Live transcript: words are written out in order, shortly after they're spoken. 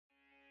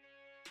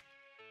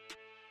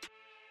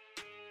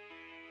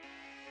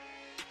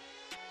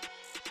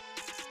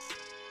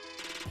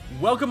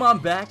Welcome on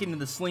back into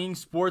the Sling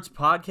Sports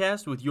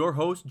Podcast with your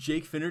host,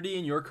 Jake Finnerty,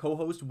 and your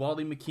co-host,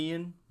 Wally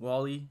McKeon.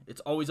 Wally, it's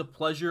always a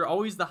pleasure,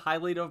 always the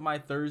highlight of my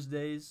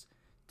Thursdays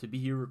to be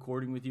here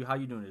recording with you. How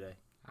you doing today?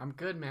 I'm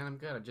good, man. I'm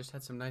good. I just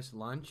had some nice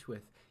lunch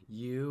with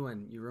you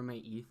and your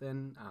roommate,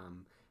 Ethan.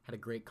 Had a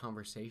great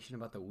conversation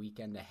about the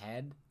weekend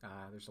ahead.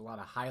 There's a lot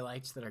of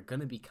highlights that are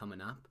going to be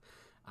coming up.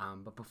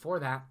 But before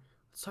that,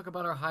 let's talk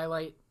about our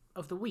highlight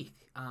of the week.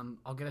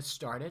 I'll get us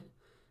started.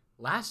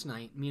 Last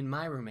night, me and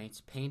my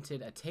roommates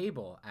painted a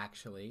table,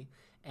 actually,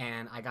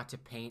 and I got to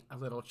paint a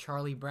little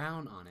Charlie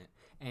Brown on it.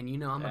 And you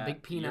know, I'm a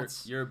big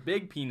Peanuts. You're a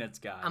big Peanuts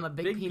guy. I'm a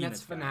big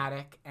Peanuts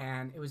fanatic,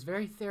 and it was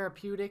very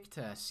therapeutic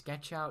to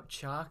sketch out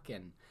Chuck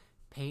and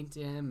paint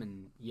him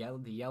and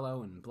the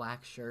yellow and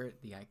black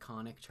shirt, the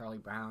iconic Charlie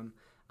Brown.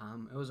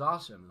 It was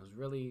awesome. It was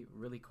really,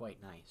 really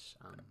quite nice.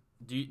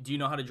 Do you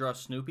know how to draw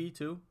Snoopy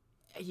too?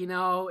 You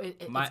know,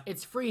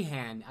 it's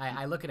freehand.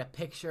 I look at a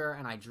picture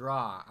and I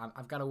draw.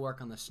 I've got to work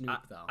on the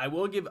Snoop though. I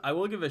will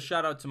give a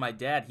shout out to my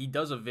dad. He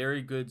does a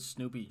very good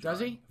Snoopy drawing.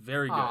 Does he?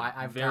 Very good.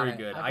 I've very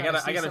good. I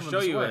gotta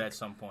show you it at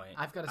some point.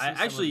 I've got to see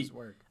some of his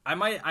work. I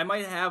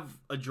might have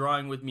a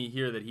drawing with me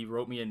here that he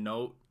wrote me a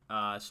note.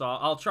 So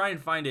I'll try and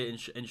find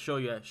it and show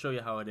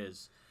you how it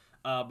is.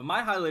 But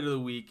my highlight of the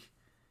week,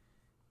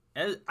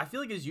 I feel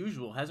like as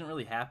usual, hasn't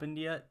really happened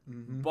yet.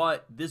 Mm-hmm.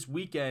 But this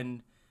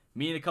weekend,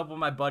 me and a couple of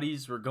my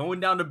buddies were going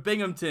down to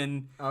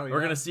Binghamton. Oh, yeah. We're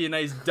going to see a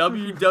nice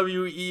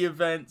WWE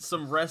event,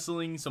 some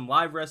wrestling, some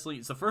live wrestling.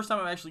 It's the first time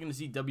I'm actually going to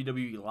see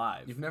WWE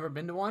live. You've never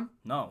been to one?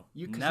 No,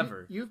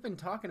 never. You've been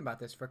talking about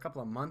this for a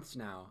couple of months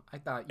now. I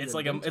thought it's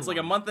like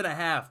a month and a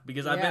half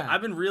because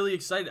I've been really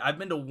excited. I've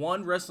been to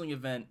one wrestling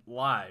event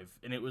live,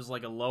 and it was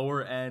like a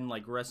lower end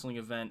like wrestling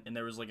event, and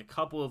there was like a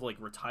couple of like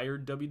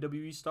retired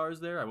WWE stars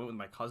there. I went with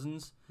my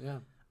cousins. Yeah.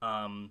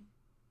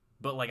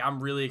 But, like,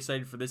 I'm really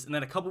excited for this. And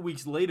then a couple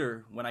weeks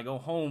later, when I go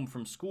home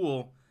from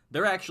school,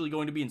 they're actually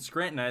going to be in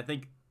Scranton. I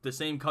think the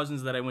same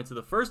cousins that I went to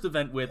the first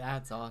event with.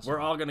 That's awesome. We're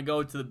all going to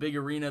go to the big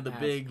arena,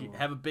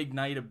 have a big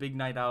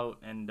night out,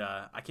 and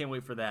I can't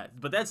wait for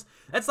that. But that's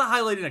the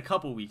highlight in a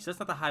couple weeks. That's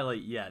not the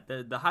highlight yet.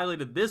 The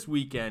highlight of this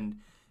weekend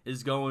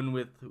is going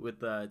with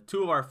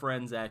two of our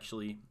friends,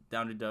 actually,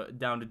 down to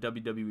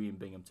WWE in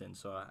Binghamton.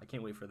 So I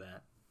can't wait for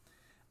that.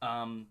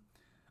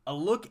 A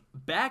look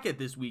back at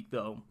this week,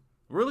 though.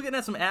 We're looking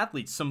at some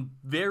athletes, some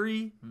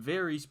very,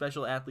 very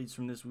special athletes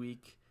from this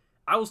week.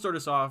 I will start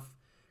us off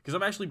because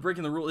I'm actually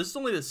breaking the rule. This is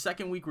only the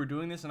second week we're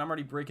doing this, and I'm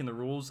already breaking the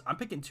rules. I'm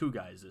picking two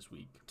guys this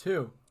week.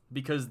 Two.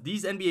 Because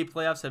these NBA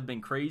playoffs have been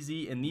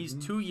crazy, and these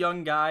two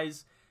young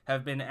guys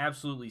have been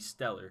absolutely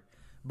stellar.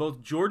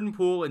 Both Jordan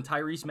Poole and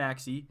Tyrese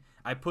Maxey,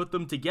 I put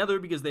them together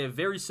because they have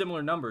very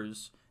similar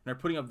numbers and are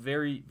putting up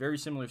very, very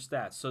similar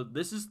stats. So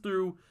this is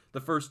through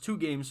the first two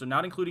games, so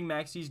not including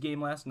Maxey's game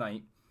last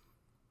night,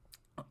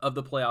 of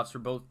the playoffs for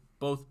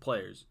both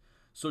players.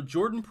 So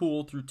Jordan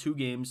Poole, through two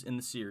games in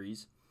the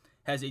series,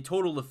 has a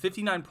total of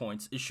 59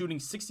 points, is shooting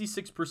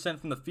 66%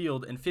 from the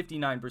field and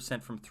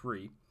 59% from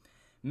three.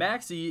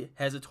 Maxey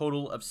has a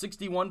total of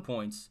 61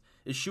 points,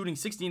 is shooting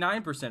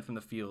 69% from the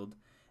field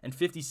and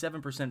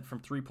 57% from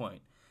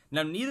three-point.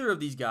 Now, neither of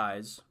these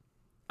guys,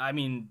 I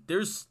mean,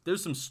 there's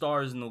some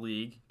stars in the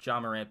league, Ja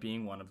Morant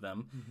being one of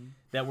them,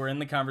 that were in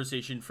the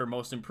conversation for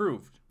most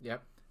improved.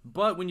 Yep.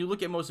 But when you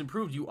look at most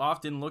improved, you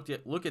often look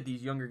at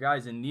these younger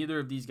guys, and neither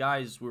of these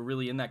guys were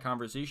really in that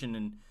conversation.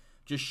 And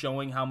just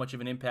showing how much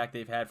of an impact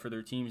they've had for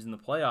their teams in the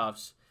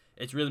playoffs,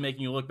 it's really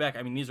making you look back.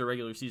 I mean, these are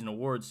regular season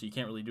awards, so you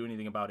can't really do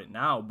anything about it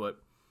now. But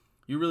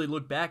you really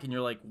look back, and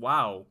you're like,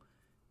 wow,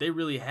 they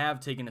really have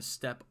taken a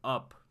step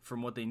up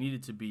from what they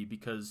needed to be,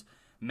 because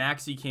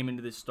Maxey came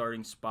into this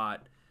starting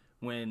spot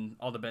when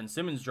all the Ben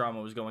Simmons drama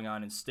was going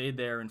on and stayed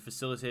there and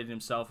facilitated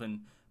himself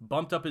and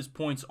bumped up his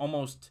points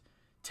almost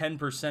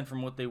 10%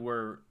 from what they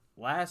were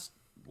last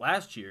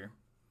year,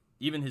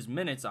 even his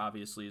minutes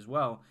obviously as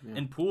well. Yeah.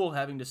 And Poole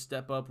having to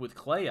step up with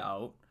Clay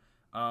out.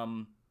 I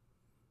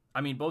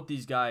mean, both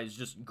these guys,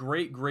 just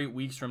great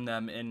weeks from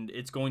them, and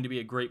it's going to be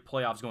a great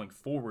playoffs going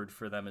forward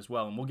for them as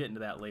well. And we'll get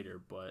into that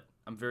later, but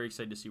I'm very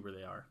excited to see where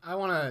they are. I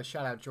want to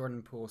shout out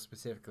Jordan Poole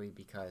specifically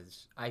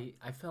because I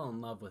fell in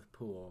love with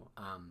Poole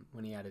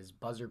when he had his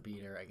buzzer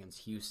beater against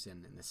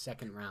Houston in the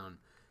second round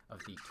of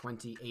the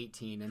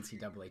 2018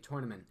 NCAA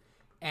tournament.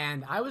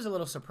 And I was a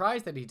little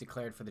surprised that he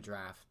declared for the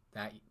draft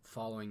that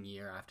following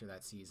year after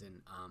that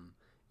season.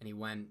 And he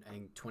went, I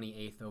think,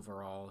 28th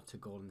overall to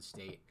Golden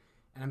State.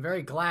 And I'm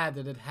very glad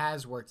that it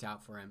has worked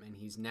out for him, and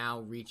he's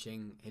now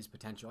reaching his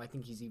potential. I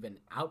think he's even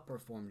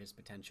outperformed his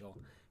potential.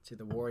 So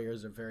the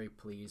Warriors are very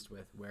pleased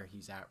with where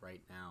he's at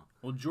right now.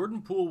 Well,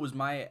 Jordan Poole was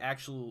my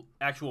actual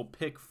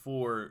pick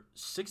for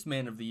sixth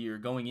man of the year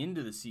going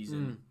into the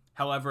season.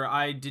 However,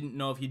 I didn't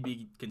know if he'd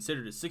be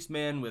considered a sixth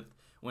man with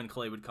when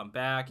Clay would come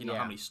back,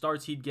 how many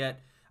starts he'd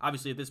get.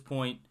 Obviously, at this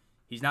point,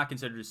 he's not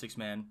considered a sixth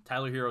man.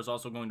 Tyler Hero is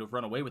also going to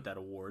run away with that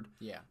award.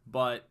 Yeah.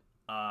 But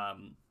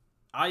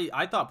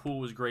I thought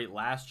Poole was great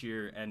last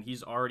year, and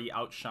he's already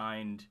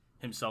outshined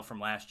himself from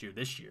last year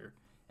this year,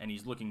 and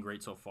he's looking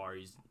great so far.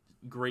 He's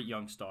a great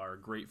young star,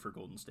 great for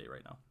Golden State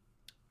right now.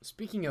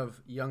 Speaking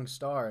of young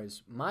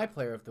stars, my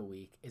player of the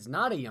week is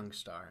not a young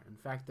star. In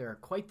fact, they're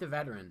quite the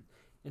veteran.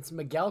 It's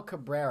Miguel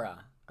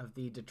Cabrera of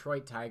the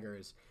Detroit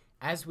Tigers.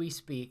 As we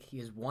speak, he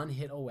is one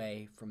hit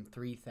away from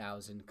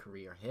 3,000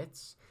 career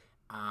hits.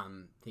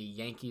 The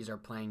Yankees are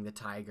playing the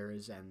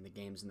Tigers, and the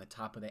game's in the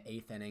top of the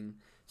 8th inning.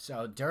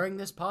 So during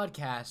this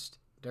podcast,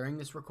 during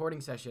this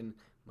recording session,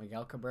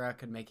 Miguel Cabrera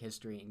could make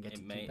history and get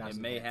to 2,000 hits. It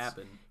may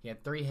happen. He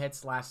had 3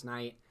 hits last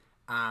night.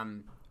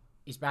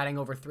 He's batting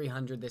over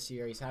 300 this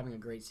year. He's having a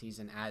great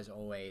season, as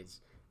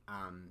always.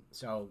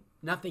 So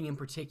nothing in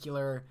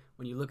particular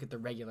when you look at the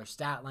regular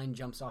stat line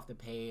jumps off the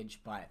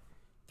page, but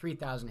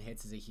 3,000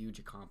 hits is a huge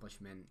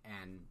accomplishment,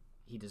 and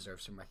he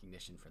deserves some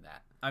recognition for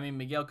that. I mean,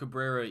 Miguel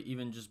Cabrera,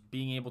 even just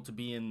being able to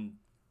be in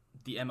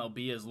the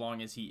MLB as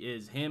long as he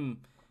is,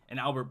 him and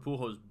Albert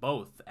Pujols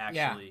both,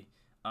 actually.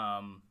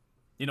 Yeah.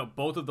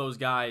 Both of those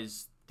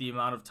guys, the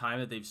amount of time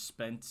that they've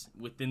spent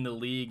within the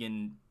league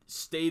and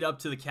stayed up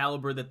to the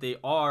caliber that they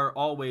are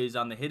always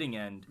on the hitting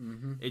end.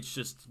 Mm-hmm. It's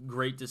just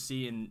great to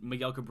see. And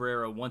Miguel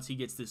Cabrera, once he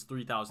gets this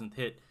 3,000th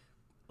hit,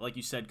 like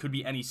you said, could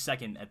be any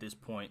second at this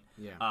point.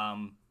 Yeah.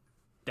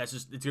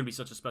 It's gonna be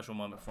such a special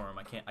moment for him.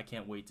 I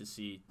can't wait to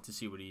see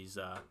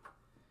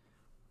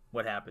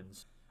what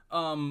happens.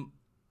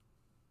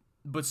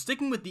 But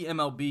sticking with the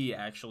MLB,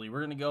 actually,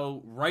 we're gonna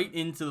go right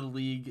into the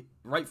league,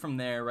 right from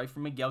there, right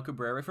from Miguel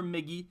Cabrera, right from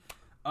Miggy.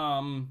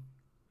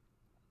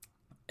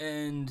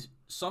 And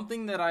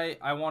something that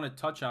I want to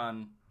touch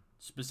on,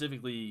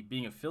 specifically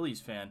being a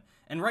Phillies fan.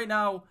 And right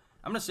now,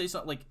 I'm gonna say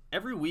something like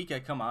every week I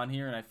come on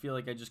here and I feel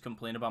like I just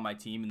complain about my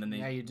team, and then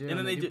you do, and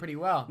then they do pretty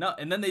well. No,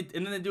 and then they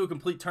do a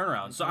complete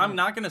turnaround. So I'm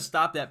not gonna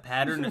stop that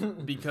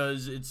pattern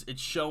because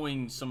it's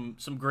showing some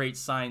great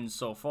signs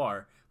so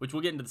far, which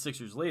we'll get into the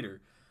Sixers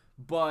later.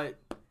 But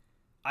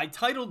I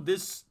titled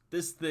this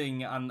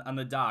thing on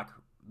the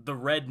doc "The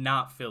Red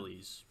Not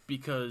Phillies"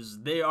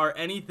 because they are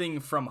anything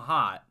from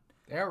hot.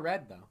 They are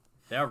red though.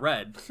 They are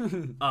red.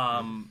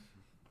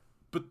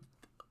 But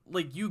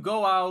like you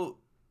go out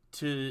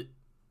to.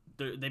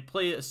 They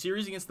play a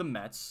series against the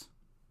Mets,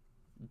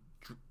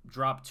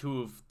 drop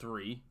 2 of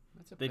 3.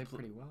 That's play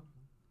pretty well.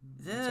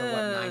 Yeah, so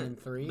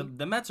what, 9-3?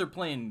 The Mets are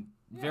playing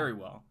very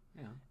well.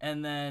 Yeah.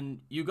 And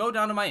then you go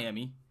down to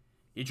Miami,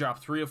 you drop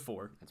 3 of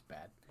 4. That's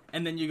bad.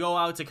 And then you go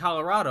out to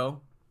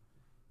Colorado,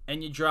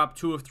 and you drop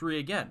 2 of 3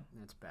 again.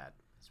 That's bad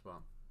as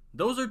well.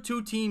 Those are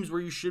 2 teams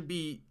where you should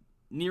be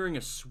nearing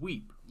a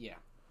sweep. Yeah.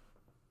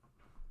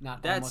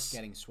 Almost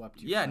getting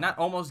swept. Yeah, not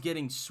almost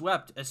getting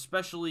swept,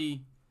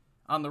 especially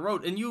on the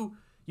road. And you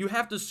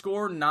have to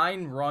score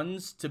 9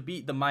 runs to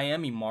beat the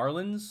Miami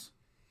Marlins.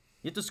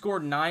 You have to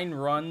score 9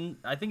 runs.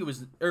 I think it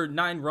was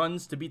 9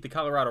 runs to beat the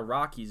Colorado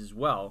Rockies as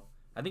well.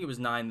 I think it was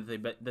 9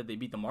 that they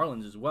beat the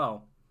Marlins as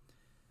well.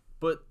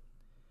 But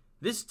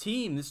this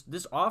team,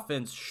 this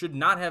offense should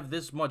not have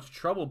this much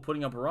trouble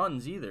putting up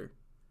runs either.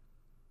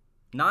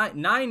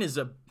 9 is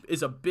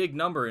a big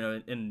number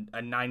in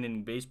a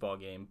 9-inning baseball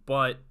game,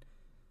 but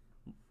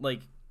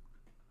like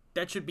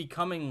that should be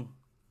coming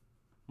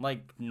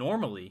like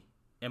normally,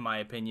 in my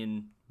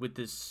opinion, with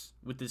this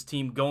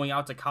team going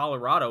out to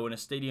Colorado in a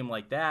stadium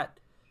like that.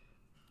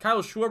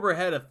 Kyle Schwarber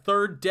had a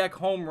 3rd deck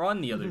home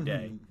run the other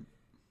day.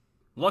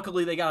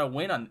 Luckily, they got a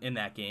win in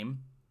that game.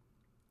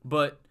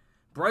 But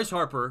Bryce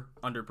Harper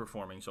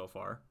underperforming so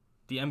far.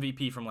 The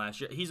MVP from last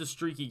year. He's a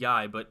streaky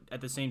guy, but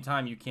at the same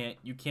time, you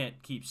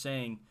can't keep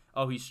saying,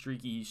 "Oh, he's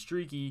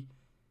streaky."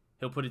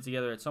 He'll put it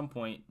together at some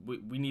point.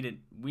 We need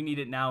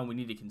it now, and we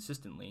need it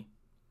consistently.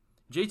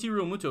 JT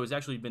Realmuto has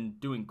actually been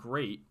doing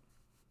great.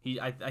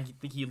 I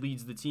think he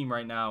leads the team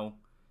right now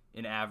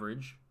in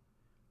average.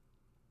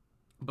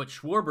 But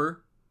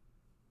Schwarber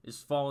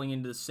is falling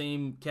into the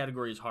same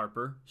category as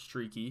Harper,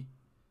 streaky.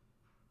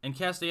 And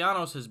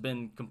Castellanos has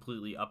been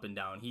completely up and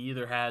down. He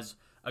either has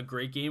a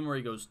great game where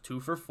he goes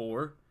 2 for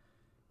 4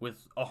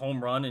 with a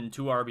home run and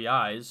 2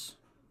 RBIs,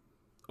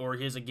 or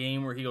he has a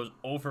game where he goes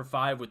 0 for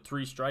 5 with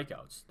 3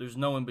 strikeouts. There's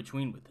no in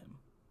between with him.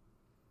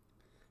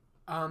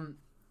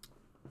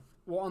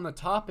 Well, on the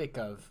topic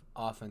of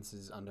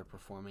offenses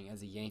underperforming,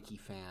 as a Yankee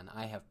fan,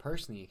 I have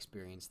personally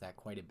experienced that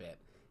quite a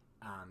bit.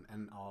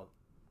 And I'll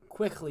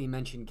quickly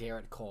mention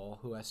Garrett Cole,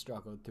 who has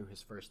struggled through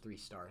his first 3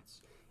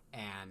 starts.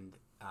 And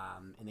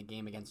in the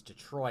game against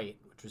Detroit,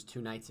 which was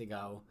 2 nights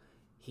ago,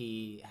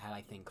 he had,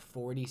 I think,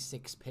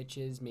 46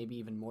 pitches, maybe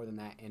even more than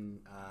that,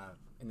 in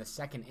the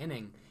 2nd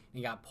inning. And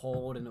he got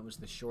pulled, and it was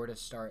the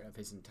shortest start of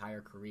his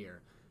entire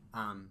career.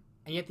 And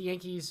yet the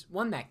Yankees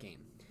won that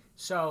game.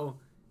 So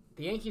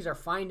the Yankees are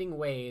finding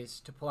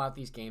ways to pull out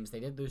these games. They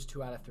did lose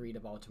 2 out of 3 to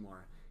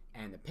Baltimore.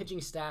 And the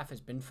pitching staff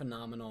has been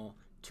phenomenal.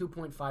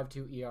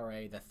 2.52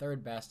 ERA, the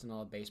 3rd best in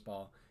all of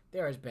baseball.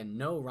 There has been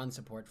no run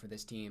support for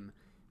this team.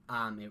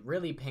 It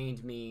really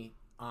pained me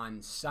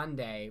on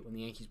Sunday when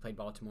the Yankees played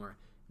Baltimore.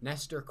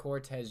 Nestor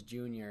Cortez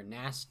Jr.,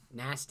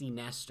 Nasty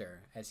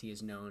Nestor, as he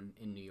is known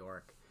in New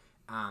York.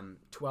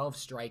 12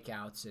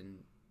 strikeouts in,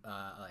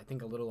 I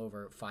think, a little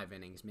over 5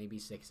 innings, maybe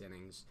 6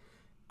 innings.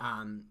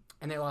 And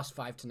they lost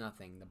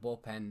 5-0. The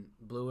bullpen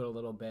blew it a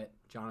little bit.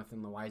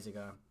 Jonathan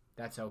Loaizaga,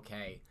 that's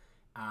okay.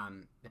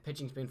 The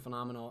pitching's been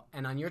phenomenal.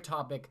 And on your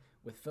topic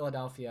with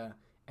Philadelphia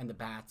and the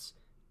bats,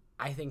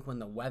 I think when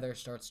the weather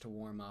starts to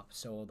warm up,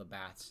 so will the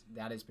bats.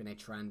 That has been a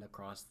trend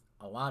across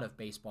a lot of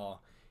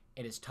baseball.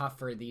 It is tough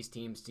for these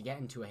teams to get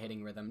into a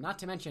hitting rhythm, not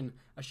to mention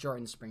a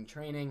shortened spring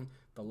training,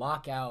 the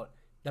lockout.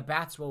 The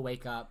bats will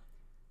wake up.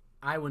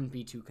 I wouldn't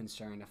be too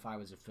concerned if I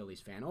was a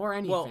Phillies fan, or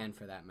any fan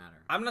for that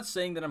matter. I'm not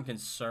saying that I'm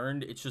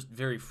concerned. It's just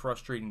very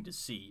frustrating to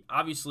see.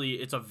 Obviously,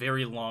 it's a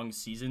very long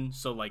season,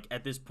 so like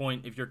at this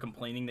point, if you're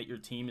complaining that your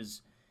team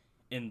is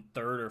in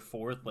third or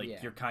fourth,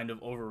 you're kind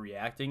of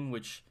overreacting,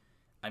 which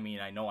I mean,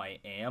 I know I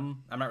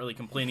am. I'm not really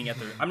complaining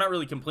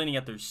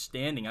at their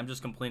standing. I'm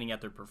just complaining at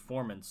their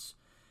performance.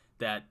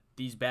 That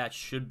these bats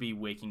should be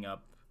waking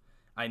up.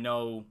 I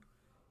know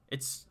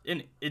it's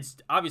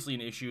obviously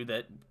an issue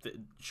that the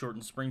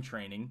shortened spring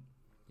training.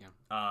 Yeah.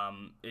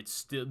 It's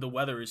still, the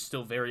weather is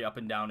still very up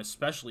and down,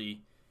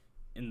 especially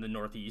in the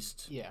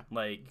Northeast. Yeah.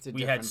 Like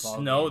we had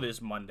snow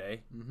this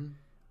Monday.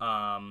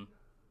 Mm-hmm.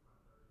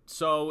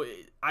 So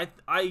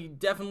I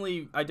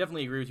definitely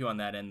agree with you on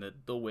that end,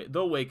 that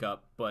they'll wake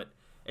up, but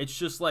it's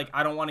just like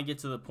I don't want to get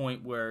to the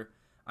point where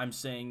I'm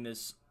saying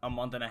this a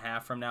month and a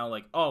half from now,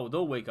 like, oh,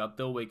 they'll wake up,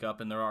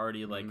 and they're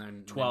already like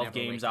 12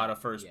 games out of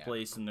first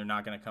place, and they're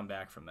not going to come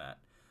back from that.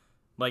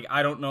 Like,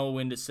 I don't know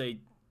when to say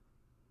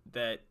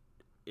that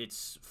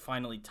it's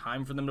finally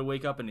time for them to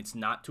wake up, and it's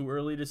not too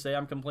early to say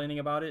I'm complaining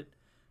about it,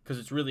 because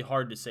it's really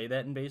hard to say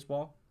that in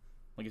baseball.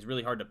 Like, it's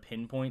really hard to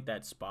pinpoint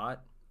that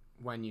spot.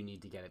 When you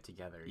need to get it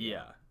together.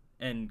 Yeah.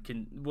 And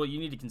you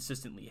need to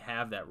consistently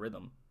have that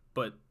rhythm.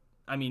 But,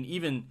 I mean,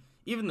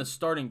 even the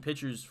starting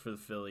pitchers for the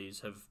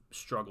Phillies have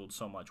struggled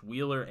so much.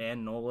 Wheeler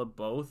and Nola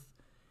both.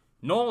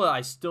 Nola,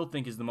 I still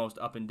think, is the most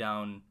up and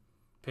down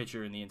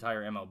pitcher in the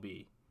entire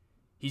MLB.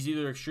 He's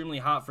either extremely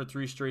hot for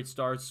 3 straight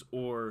starts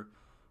or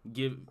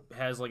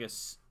has like a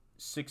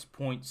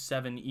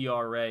 6.7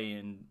 ERA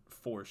in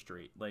 4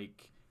 straight.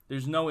 Like,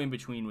 there's no in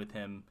between with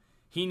him.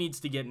 He needs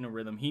to get in a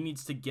rhythm. He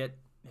needs to get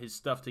his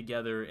stuff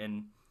together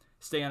and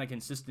stay on a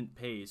consistent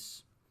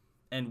pace.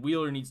 And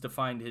Wheeler needs to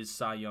find his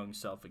Cy Young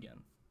self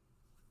again.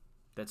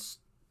 That's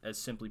as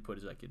simply put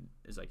as I could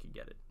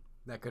get it.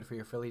 That good for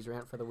your Phillies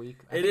rant for the week?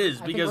 It is,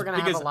 because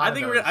I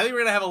think we're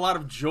gonna have a lot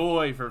of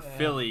joy for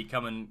Philly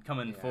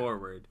coming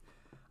forward.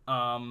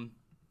 But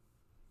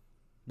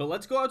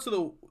let's go out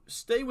to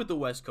stay with the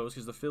West Coast,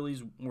 because the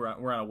Phillies were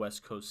on a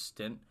West Coast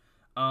stint.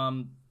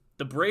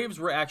 The Braves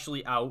were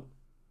actually out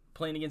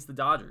playing against the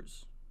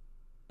Dodgers,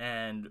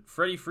 and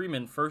Freddie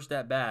Freeman, first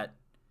at bat,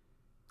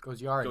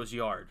 goes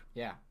yard.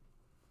 Yeah.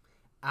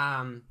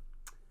 I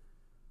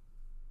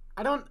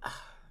don't,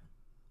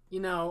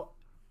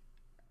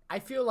 I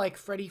feel like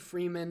Freddie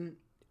Freeman,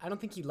 I don't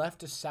think he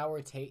left a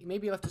sour taste.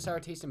 Maybe he left a sour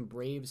taste in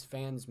Braves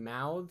fans'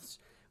 mouths,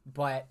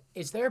 but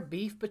is there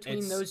beef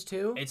between those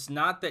two? It's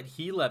not that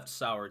he left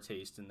sour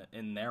taste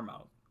in their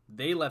mouth.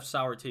 They left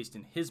sour taste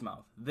in his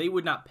mouth. They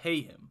would not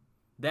pay him.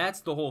 That's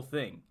the whole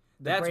thing.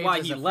 That's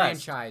why he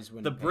left.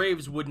 The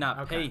Braves would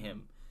not pay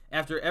him.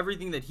 After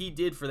everything that he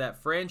did for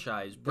that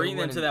franchise, bringing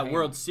them to that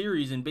World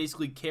Series and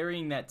basically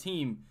carrying that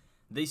team,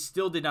 they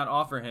still did not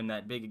offer him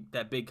that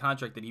big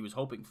contract that he was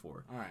hoping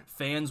for. All right.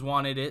 Fans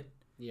wanted it.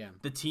 Yeah.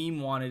 The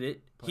team wanted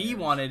it. Players. He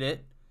wanted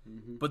it.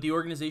 Mm-hmm. But the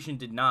organization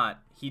did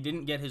not. He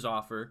didn't get his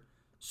offer.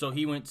 So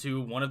he went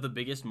to one of the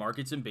biggest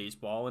markets in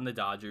baseball, in the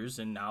Dodgers,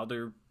 and now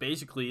they're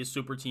basically a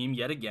super team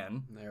yet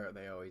again.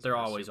 They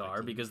always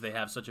are because they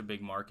have such a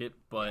big market.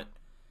 But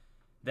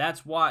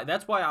that's why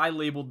I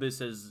labeled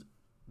this as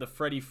the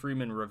Freddie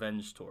Freeman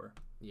revenge tour.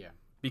 Yeah.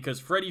 Because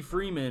Freddie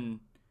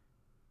Freeman,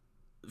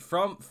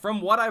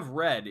 from what I've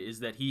read, is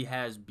that he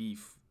has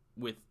beef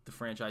with the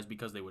franchise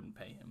because they wouldn't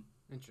pay him.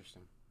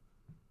 Interesting.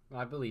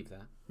 Well, I believe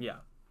that. Yeah.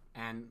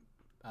 And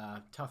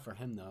tough for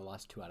him, though.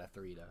 Lost 2 out of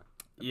 3 to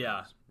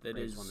that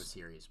Braves is. won the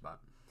series, but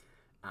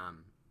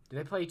do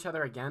they play each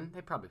other again?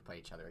 They probably play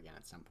each other again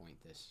at some point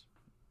this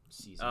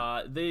season.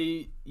 I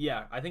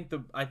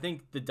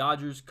think the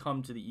Dodgers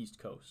come to the East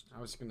Coast. I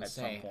was going to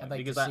say,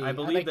 I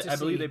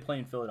believe they play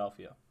in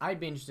Philadelphia. I'd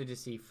be interested to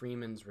see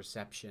Freeman's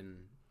reception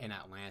in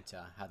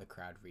Atlanta, how the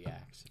crowd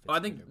reacts. I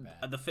think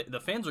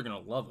the fans are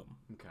going to love him.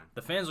 Okay.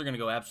 The fans are going to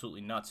go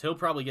absolutely nuts. He'll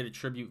probably get a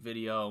tribute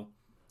video,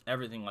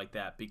 everything like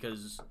that,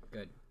 because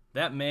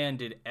that man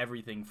did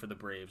everything for the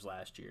Braves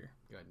last year.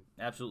 Good.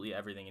 Absolutely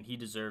everything, and he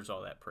deserves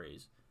all that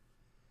praise.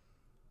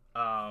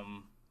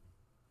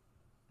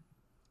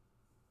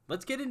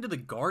 Let's get into the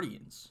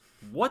Guardians.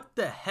 What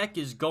the heck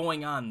is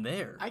going on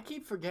there? I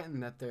keep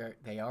forgetting that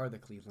they are the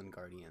Cleveland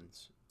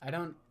Guardians. I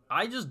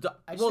just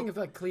think of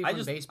like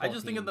Cleveland baseball. I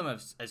just think of them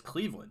as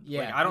Cleveland.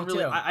 Yeah,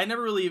 I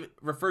never really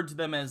referred to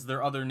them as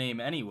their other name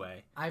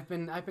anyway. I've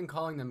been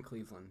calling them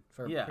Cleveland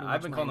for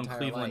I've been calling them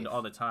Cleveland life.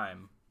 all the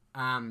time.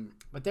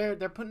 But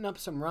they're putting up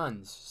some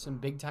runs, some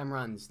big time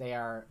runs. They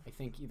are, I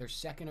think, either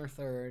second or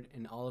third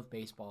in all of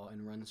baseball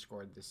in runs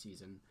scored this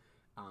season.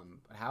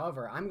 But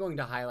however, I'm going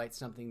to highlight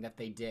something that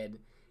they did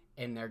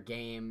in their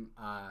game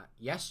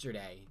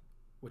yesterday,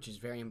 which is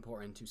very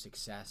important to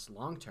success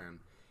long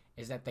term.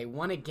 Is that they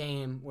won a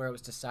game where it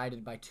was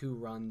decided by 2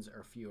 runs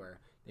or fewer.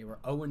 They were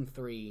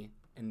 0-3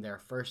 in their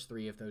first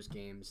 3 of those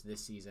games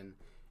this season,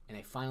 and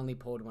they finally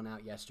pulled one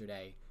out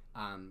yesterday.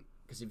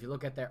 Because if you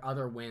look at their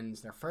other wins,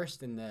 they're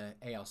first in the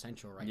AL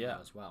Central right now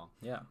as well.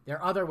 Yeah.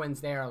 Their other wins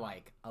there are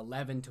like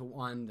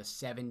 11-1, the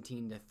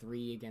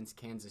 17-3 against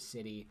Kansas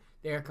City.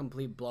 They are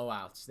complete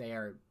blowouts. They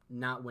are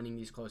not winning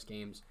these close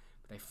games.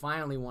 But they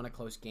finally won a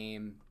close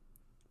game.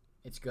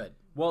 It's good.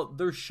 Well,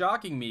 they're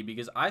shocking me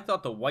because I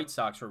thought the White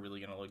Sox were really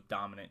going to look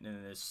dominant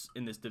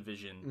in this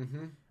division.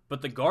 Mm-hmm.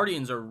 But the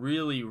Guardians are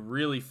really,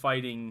 really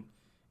fighting.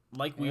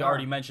 Like we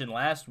already mentioned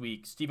last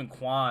week, Stephen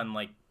Kwan,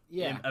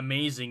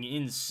 amazing,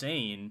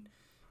 insane.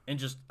 And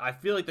just, I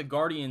feel like the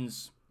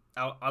Guardians,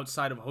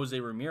 outside of Jose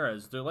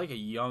Ramirez, they're like a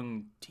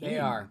young team. They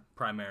are.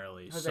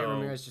 Primarily. Jose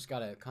Ramirez just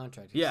got a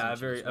contract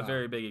extension. Yeah, a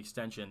very big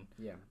extension.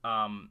 Yeah.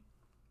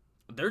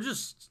 They're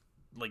just,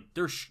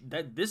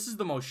 this is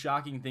the most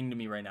shocking thing to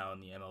me right now in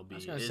the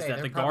MLB, is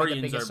that the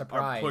Guardians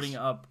are putting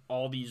up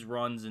all these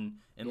runs and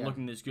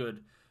looking this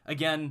good.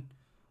 Again,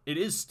 it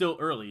is still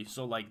early,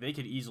 so they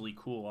could easily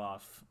cool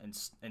off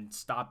and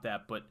stop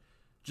that, but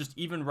just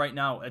even right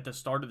now at the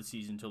start of the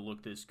season to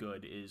look this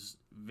good is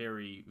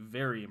very,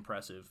 very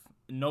impressive.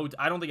 No,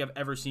 I don't think I've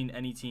ever seen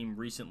any team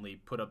recently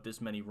put up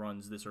this many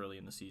runs this early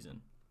in the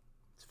season.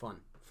 It's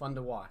fun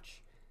to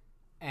watch.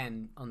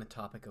 And on the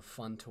topic of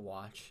fun to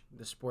watch,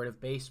 the sport of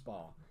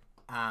baseball,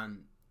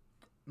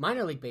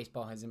 minor league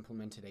baseball has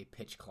implemented a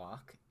pitch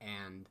clock,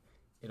 and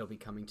it'll be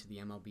coming to the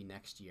MLB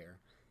next year.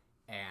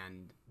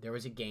 And there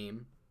was a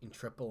game in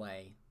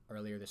AAA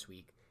earlier this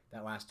week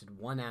that lasted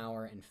 1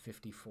 hour and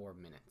 54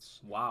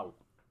 minutes. Wow.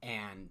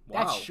 And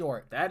that's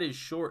short. That is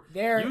short.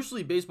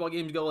 Usually baseball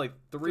games go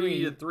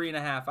 3 to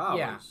 3.5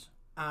 hours.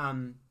 Yeah.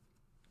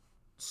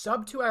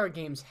 Sub 2 hour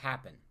games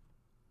happen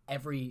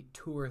every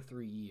 2 or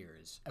 3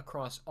 years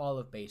across all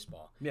of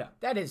baseball. Yeah.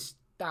 That is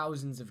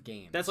thousands of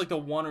games. That's like the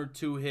 1 or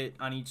 2 hit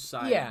on each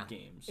side of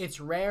games.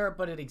 It's rare,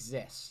 but it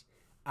exists.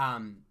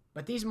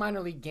 But these minor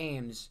league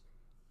games,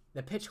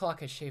 the pitch clock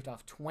has shaved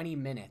off 20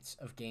 minutes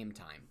of game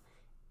time.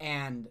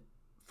 And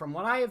from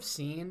what I have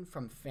seen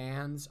from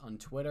fans on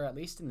Twitter, at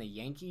least in the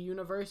Yankee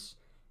universe,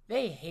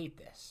 they hate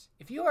this.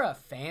 If you are a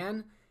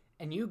fan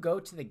and you go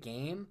to the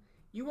game,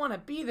 you want to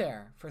be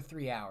there for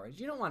 3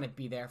 hours. You don't want to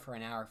be there for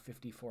 1 hour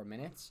 54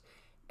 minutes.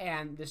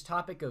 And this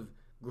topic of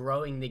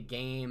growing the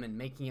game and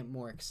making it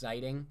more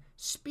exciting,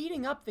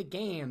 speeding up the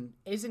game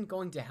isn't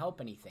going to help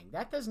anything.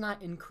 That does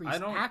not increase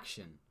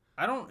action.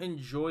 I don't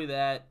enjoy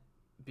that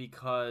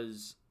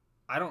because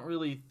I don't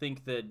really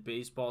think that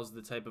baseball is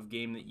the type of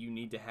game that you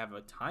need to have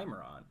a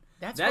timer on.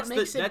 That's what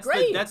makes it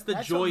great. That's the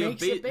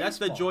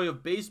joy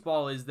of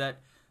baseball is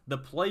that the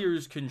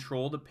players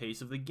control the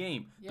pace of the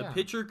game. Yeah. The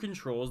pitcher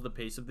controls the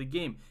pace of the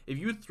game. If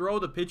you throw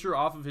the pitcher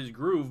off of his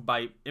groove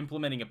by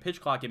implementing a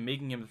pitch clock and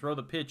making him throw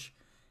the pitch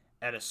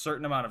at a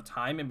certain amount of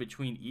time in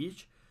between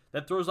each,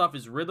 that throws off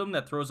his rhythm,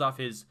 that throws off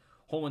his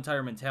whole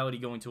entire mentality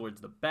going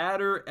towards the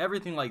batter,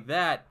 everything like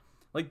that.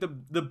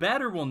 The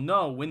batter will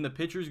know when the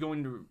pitcher is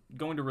going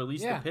to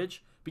release the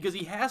pitch because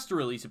he has to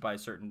release it by a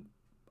certain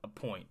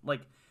point.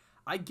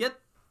 I get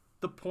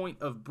the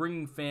point of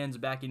bringing fans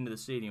back into the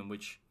stadium,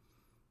 which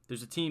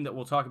there's a team that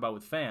we'll talk about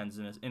with fans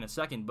in a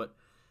second, but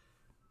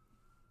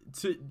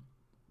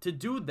to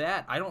do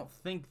that, I don't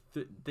think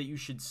that you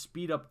should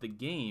speed up the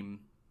game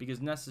because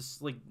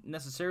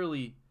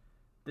necessarily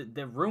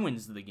that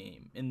ruins the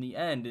game in the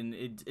end, and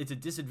it's a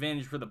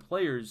disadvantage for the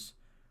players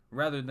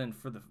rather than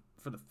for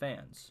the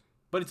fans.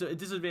 But it's a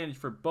disadvantage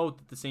for both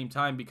at the same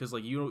time because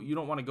you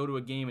don't want to go to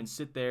a game and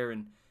sit there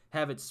and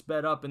have it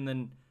sped up and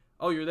then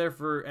you're there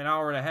for an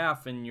hour and a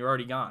half and you're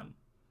already gone.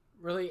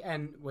 Really,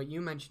 and what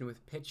you mentioned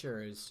with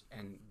pitchers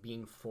and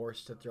being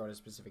forced to throw at a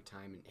specific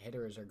time, and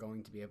hitters are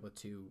going to be able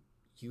to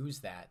use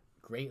that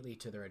greatly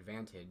to their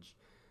advantage.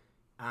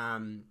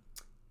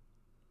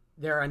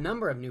 There are a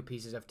number of new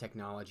pieces of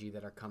technology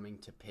that are coming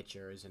to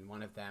pitchers, and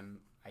one of them,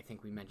 I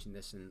think we mentioned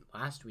this in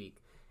last week,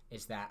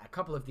 is that a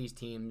couple of these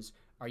teams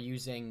are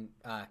using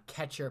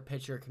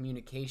catcher-pitcher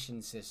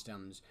communication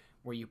systems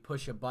where you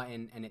push a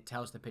button and it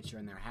tells the pitcher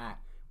in their hat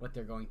what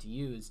they're going to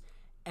use.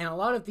 And a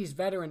lot of these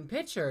veteran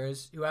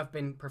pitchers who have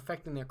been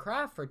perfecting their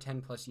craft for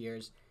 10 plus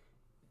years,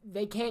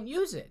 they can't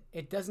use it.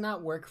 It does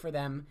not work for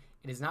them.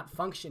 It is not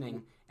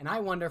functioning. And I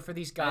wonder for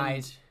these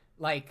guys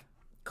like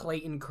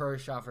Clayton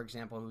Kershaw, for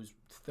example, who's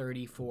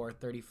 34,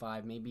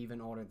 35, maybe even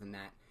older than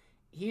that.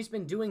 He's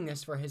been doing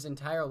this for his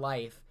entire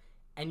life,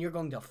 and you're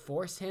going to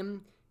force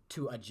him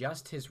to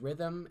adjust his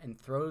rhythm and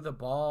throw the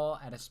ball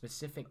at a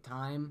specific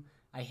time.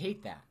 I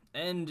hate that.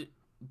 And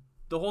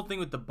the whole thing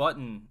with the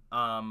button,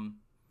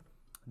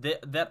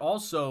 that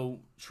also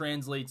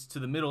translates to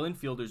the middle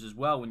infielders as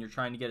well when you're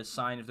trying to get a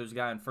sign if there's a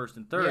guy on first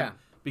and third. Yeah.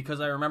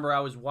 Because I remember I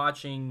was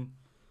watching,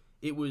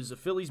 it was a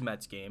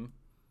Phillies-Mets game.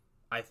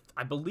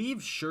 I believe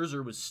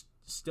Scherzer was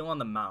still on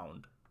the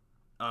mound.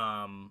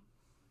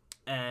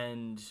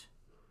 And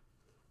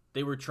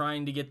they were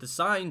trying to get the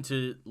sign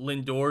to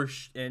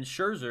Lindor and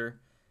Scherzer,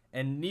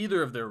 and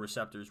neither of their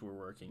receptors were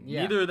working.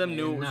 Yeah, neither of them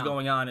knew what was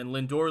going on, and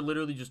Lindor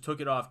literally just took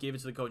it off, gave it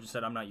to the coach, and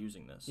said, "I'm not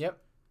using this." Yep.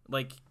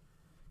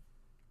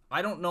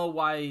 I don't know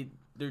why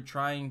they're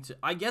trying to.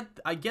 I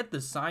get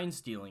the sign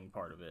stealing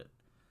part of it,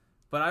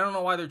 but I don't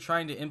know why they're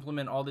trying to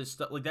implement all this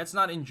stuff. Like, that's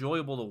not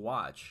enjoyable to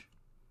watch,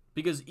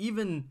 because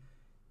even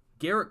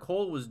Garrett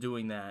Cole was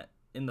doing that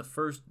in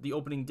the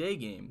opening day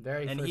game,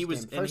 And he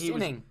was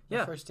missing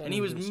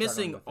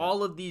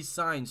all of these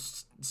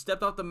signs.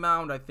 Stepped off the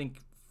mound, I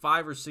think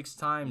 5 or 6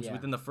 times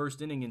within the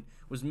first inning, and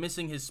was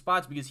missing his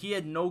spots because he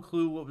had no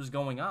clue what was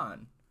going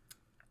on.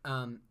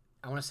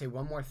 I want to say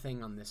one more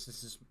thing on this.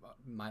 This is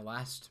my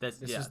last. This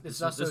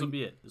will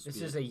be it.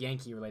 This is a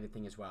Yankee-related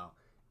thing as well.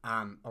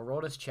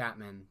 Aroldis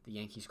Chapman, the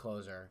Yankees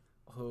closer,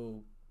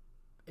 who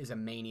is a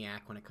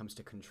maniac when it comes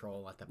to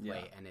control at the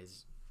plate and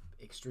is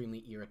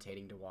extremely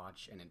irritating to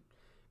watch, and it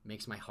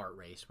makes my heart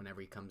race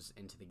whenever he comes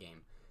into the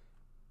game.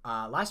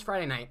 Last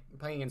Friday night,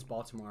 playing against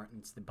Baltimore, and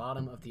it's the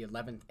bottom of the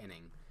 11th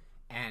inning,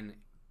 and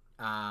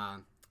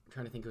I'm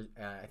trying to think.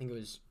 I think it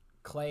was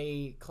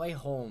Clay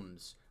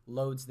Holmes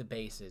loads the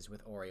bases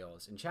with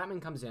Orioles, and Chapman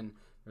comes in.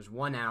 There's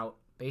 1 out,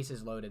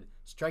 bases loaded,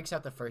 strikes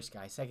out the first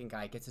guy. Second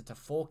guy gets it to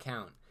full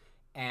count,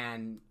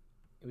 and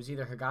it was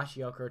either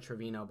Higashioka or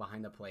Trevino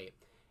behind the plate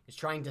is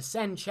trying to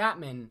send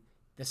Chapman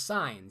the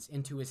signs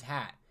into his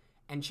hat,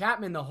 and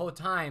Chapman the whole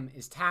time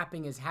is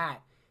tapping his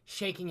hat,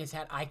 shaking his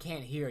head. I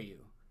can't hear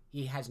you.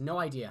 He has no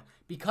idea,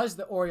 because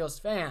the Orioles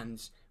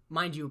fans,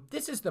 mind you,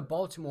 this is the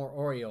Baltimore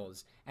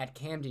Orioles at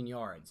Camden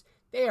Yards.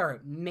 They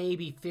are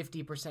maybe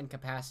 50%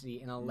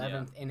 capacity in an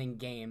 11th inning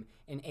game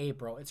in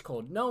April. It's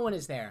cold. No one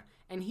is there.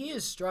 And he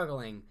is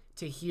struggling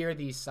to hear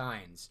these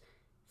signs.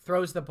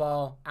 Throws the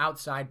ball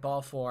outside,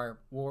 ball 4.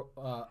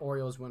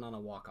 Orioles win on a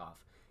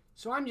walk-off.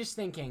 So I'm just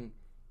thinking,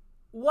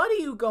 what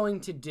are you going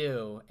to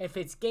do if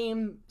it's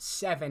game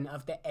 7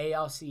 of the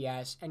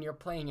ALCS and you're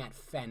playing at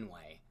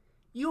Fenway?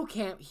 You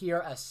can't hear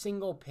a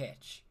single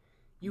pitch.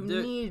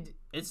 This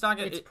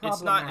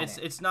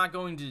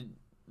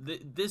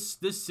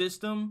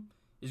system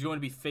is going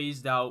to be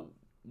phased out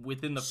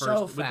within the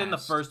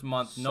first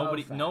month.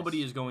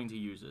 Nobody is going to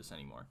use this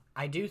anymore.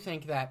 I do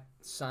think that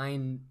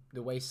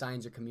the way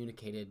signs are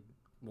communicated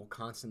will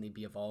constantly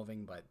be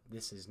evolving, but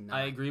this is not.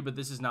 I agree, but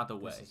this is not the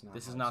way.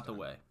 This is not the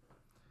way.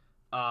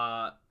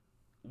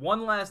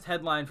 One last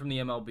headline from the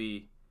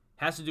MLB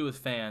has to do with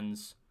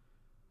fans.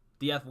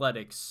 The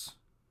Athletics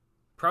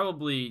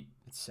probably.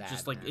 It's sad,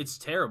 just like, man. it's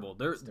terrible.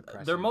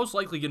 They're most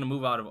likely going to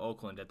move out of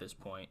Oakland at this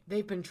point.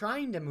 They've been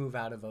trying to move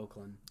out of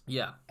Oakland.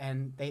 Yeah,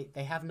 and they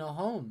have no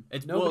home.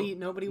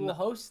 Nobody will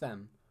host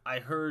them. I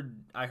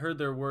heard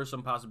there were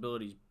some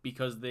possibilities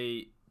because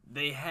they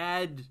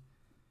had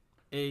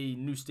a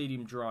new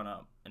stadium drawn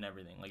up and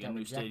everything, like a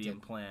new stadium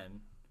plan.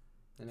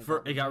 And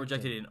it got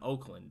rejected in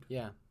Oakland.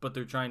 Yeah, but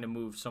they're trying to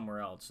move somewhere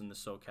else in the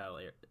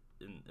SoCal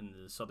in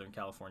the Southern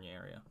California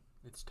area.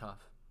 It's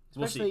tough.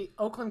 Especially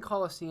Oakland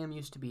Coliseum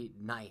used to be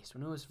nice.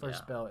 When it was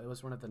first built, it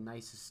was one of the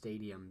nicest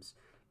stadiums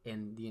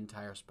in the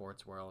entire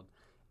sports world.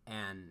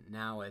 And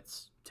now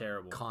it's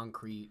terrible.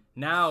 Concrete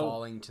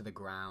falling to the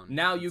ground.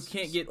 Now you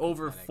can't get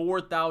over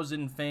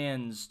 4,000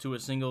 fans to a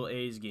single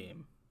A's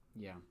game.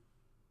 Yeah.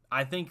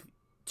 I think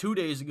 2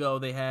 days ago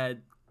they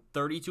had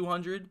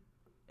 3,200,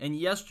 and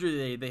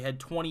yesterday they had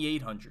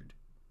 2,800.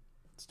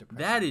 It's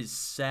depressing. That is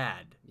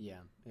sad. Yeah.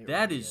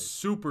 That is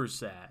super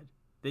sad.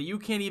 That you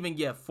can't even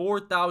get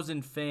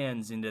 4,000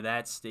 fans into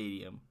that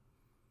stadium.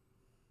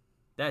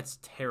 That's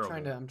terrible.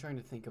 I'm trying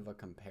to think of a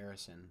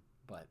comparison,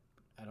 but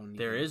I don't.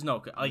 There is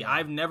no.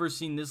 I've never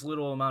seen this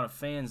little amount of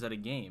fans at a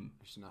game.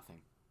 There's nothing.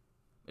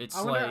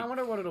 I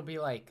wonder what it'll be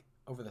like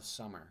over the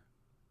summer,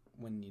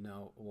 when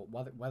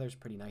weather's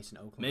pretty nice in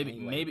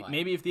Oakland.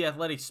 Maybe if the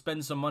Athletics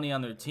spend some money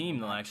on their team,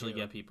 they'll actually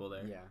get people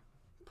there.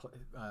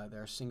 Yeah.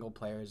 There are single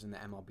players in the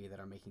MLB that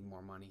are making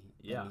more money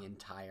than the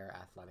entire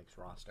Athletics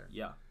roster.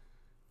 Yeah.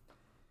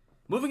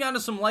 Moving on to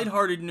some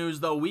lighthearted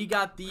news, though, we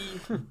got the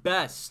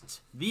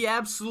the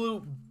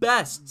absolute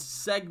best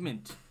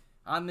segment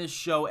on this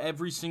show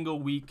every single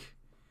week.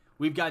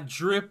 We've got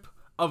Drip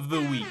of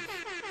the Week.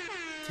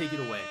 Take it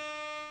away.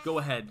 Go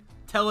ahead.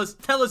 Tell us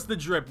the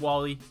drip,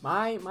 Wally.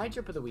 My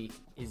drip of the week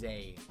is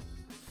a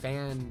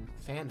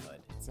fanhood.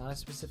 It's not a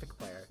specific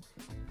player.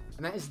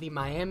 And that is the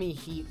Miami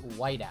Heat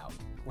whiteout.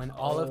 When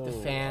all of the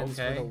fans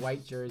wear the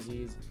white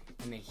jerseys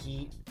and the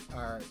Heat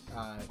are...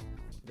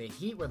 the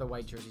Heat were the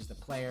white jerseys, the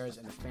players,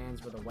 and the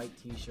fans were the white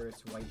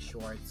t-shirts, white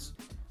shorts.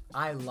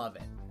 I love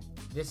it.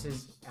 This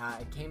is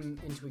it came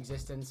into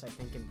existence, I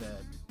think, in the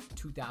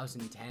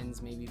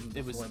 2010s, maybe even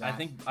before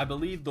that. I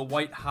believe the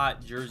white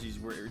hot jerseys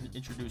were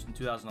introduced in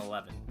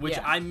 2011, which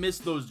I miss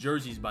those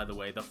jerseys, by the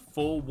way. The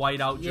full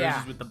whiteout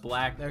jerseys with the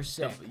black. They're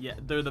sick.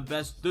 They're the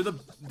best.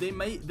 They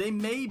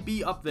may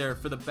be up there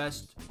for the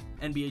best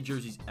NBA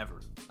jerseys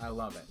ever. I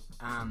love it.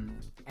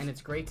 And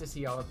it's great to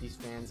see all of these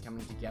fans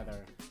coming together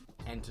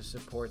and to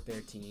support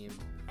their team.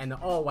 And the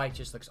all-white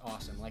just looks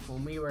awesome. Like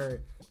when we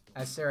were,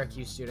 as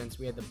Syracuse students,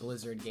 we had the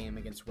Blizzard game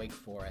against Wake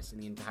Forest,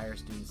 and the entire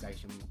student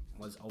section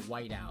was a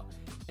whiteout.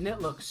 And it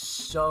looks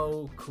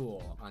so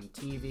cool on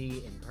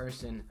TV, in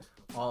person,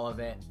 all of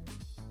it.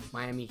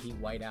 Miami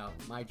Heat whiteout,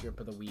 my drip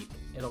of the week.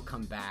 It'll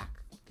come back.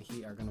 the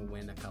Heat are going to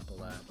win a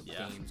couple of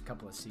Yeah. games,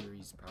 couple of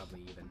series,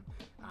 probably even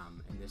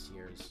in this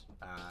year's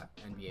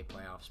NBA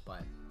playoffs.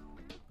 But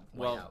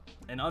Well,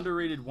 an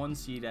underrated 1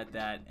 seed at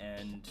that,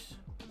 and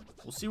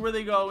we'll see where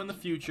they go in the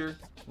future.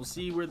 We'll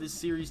see where this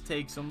series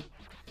takes them.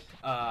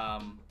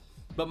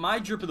 But my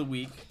drip of the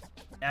week,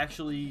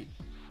 actually,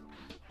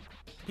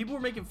 people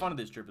were making fun of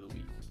this drip of the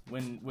week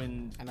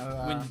when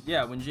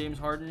James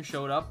Harden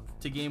showed up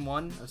to Game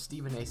 1.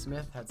 Stephen A.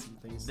 Smith had some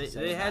things to say.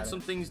 They had some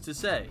things to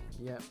say.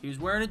 Yeah. He was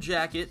wearing a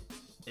jacket.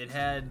 It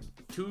had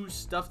 2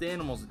 stuffed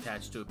animals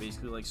attached to it,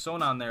 basically, like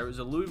sewn on there. It was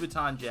a Louis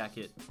Vuitton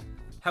jacket.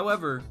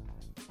 However,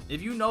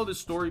 if you know the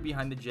story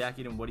behind the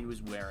jacket and what he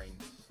was wearing,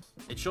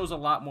 it shows a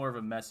lot more of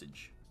a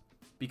message.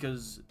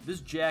 Because this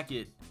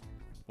jacket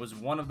was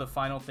one of the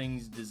final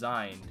things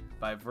designed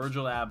by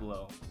Virgil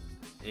Abloh,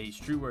 a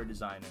streetwear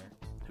designer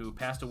who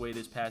passed away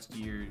this past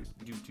year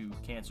due to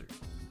cancer.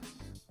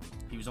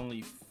 He was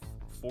only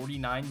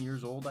 49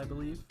 years old, I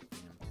believe.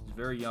 He's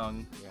very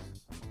young.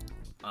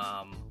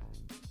 Yeah.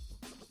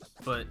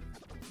 But,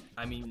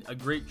 I mean, a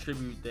great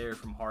tribute there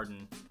from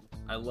Harden.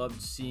 I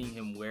loved seeing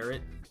him wear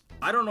it.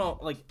 I don't know,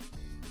 like,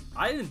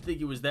 I didn't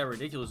think it was that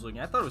ridiculous looking.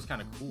 I thought it was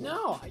kind of cool.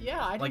 No,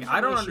 yeah, I didn't I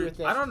don't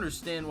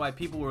understand why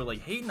people were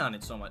like hating on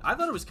it so much. I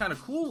thought it was kind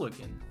of cool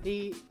looking.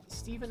 The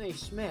Stephen A.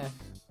 Smith,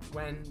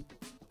 when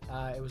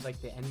it was like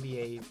the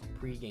NBA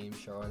pregame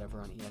show or whatever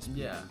on ESPN.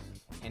 Yeah.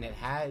 And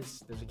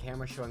there's a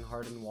camera showing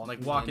Harden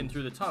walking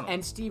through the tunnel.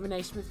 And Stephen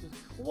A. Smith goes,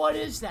 "What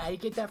is that? You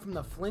get that from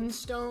the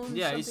Flintstones?"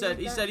 Yeah, he said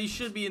he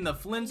should be in the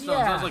Flintstones.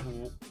 Yeah. I was like,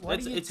 what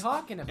are you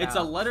talking about? It's a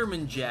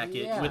Letterman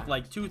jacket Yeah. with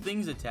like 2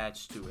 things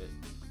attached to it.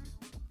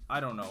 I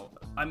don't know.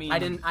 I mean, I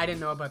didn't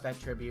know about that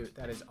tribute.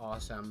 That is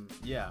awesome.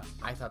 Yeah.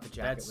 I thought the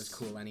jacket was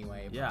cool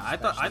anyway. Yeah, I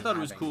thought it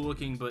was cool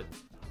looking, but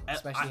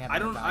I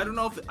don't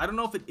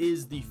know if it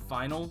is the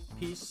final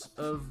piece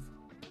of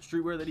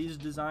streetwear that he's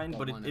designed,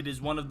 but it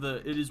is one of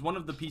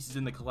the pieces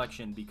in the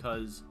collection,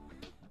 because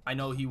I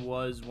know he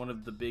was one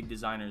of the big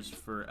designers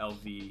for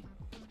LV,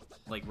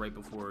 like right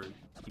before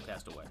he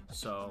passed away.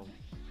 So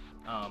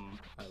I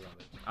love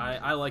it.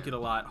 I like it a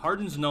lot.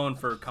 Harden's known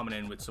for coming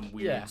in with some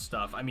weird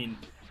stuff. I mean,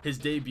 his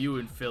debut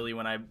in Philly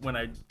when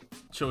I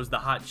chose the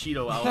hot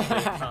Cheeto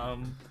outfit,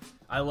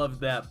 I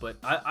loved that. But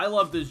I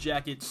love this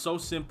jacket. So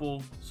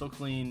simple, so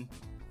clean,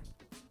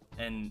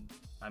 and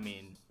I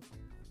mean,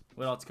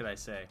 what else could I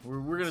say?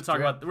 We're gonna talk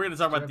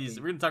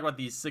about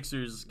these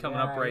Sixers coming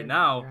up right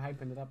now. You're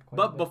hyping it up quite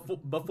But a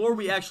bit. before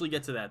we actually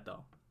get to that,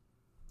 though,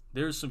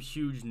 there's some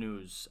huge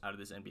news out of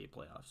this NBA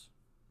playoffs,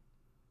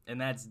 and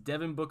that's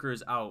Devin Booker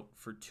is out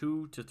for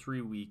 2 to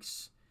 3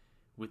 weeks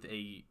with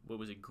a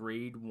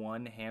grade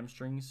 1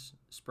 hamstrings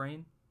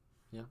sprain.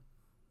 Yeah.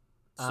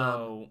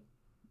 So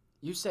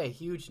you say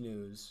huge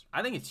news.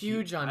 I think it's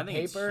huge on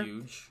paper. It's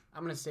huge.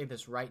 I'm gonna say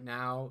this right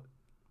now.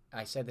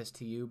 I said this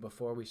to you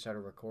before we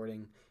started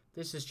recording.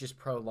 This is just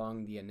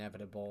prolonged the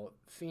inevitable.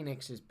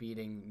 Phoenix is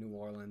beating New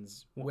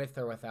Orleans with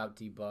or without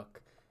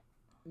D-Book.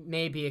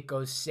 Maybe it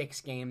goes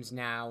 6 games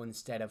now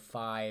instead of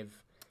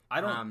 5.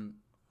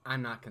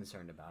 I'm not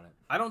concerned about it.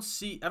 I don't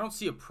see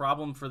a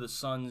problem for the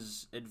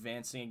Suns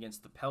advancing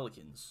against the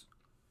Pelicans.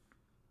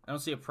 I don't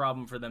see a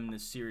problem for them in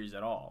this series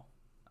at all.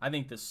 I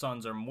think the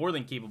Suns are more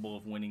than capable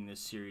of winning this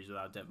series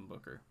without Devin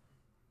Booker.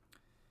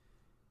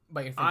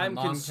 But you're thinking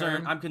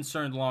long-term? I'm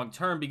concerned long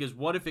term, because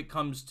what if it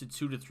comes to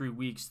 2 to 3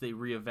 weeks, they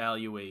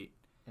reevaluate,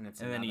 and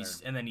then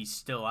he's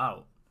still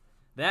out?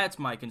 That's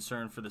my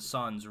concern for the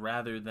Suns,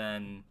 rather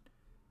than,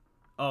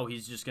 oh,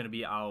 he's just going to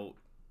be out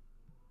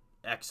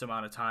X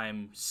amount of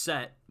time,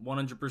 set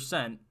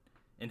 100%,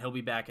 and he'll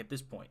be back at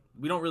this point.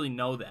 We don't really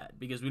know that,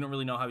 because we don't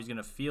really know how he's going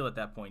to feel at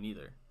that point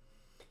either.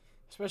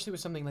 Especially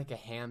with something like a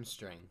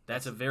hamstring.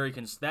 That's the very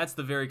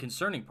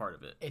concerning part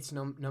of it. It's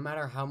no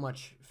matter how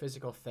much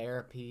physical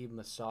therapy,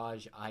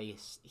 massage,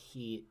 ice,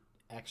 heat,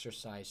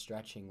 exercise,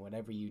 stretching,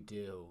 whatever you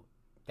do,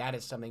 that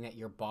is something that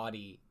your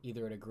body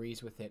either it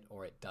agrees with it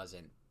or it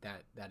doesn't.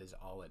 That is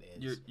all it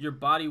is. Your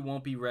body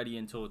won't be ready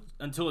until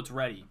it's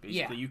ready.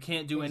 Basically, yeah, you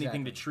can't do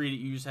anything to treat it.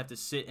 You just have to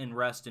sit and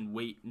rest and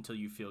wait until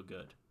you feel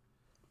good,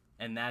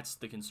 and that's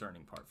the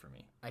concerning part for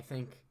me. I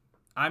think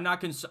I'm not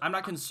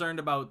concerned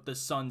about the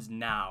Suns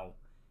now.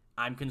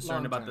 I'm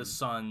concerned about the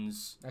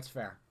Suns. That's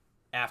fair.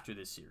 After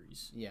this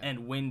series, yeah,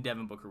 and when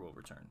Devin Booker will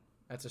return.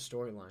 That's a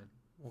storyline.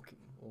 We'll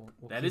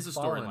that is a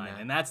storyline,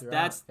 and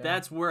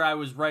that's where I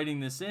was writing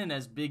this in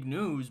as big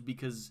news,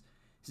 because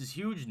this is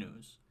huge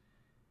news.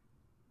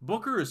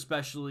 Booker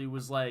especially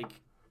was like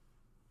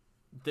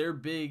their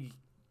big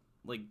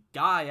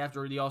guy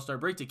after the All-Star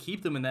break to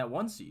keep them in that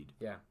 1 seed.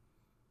 Yeah.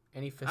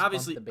 And he fist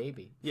bumped the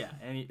baby. Yeah,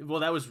 and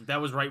that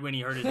was right when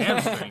he hurt his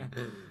hamstring.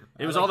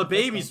 It was all the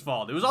baby's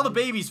fault. It was all the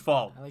baby's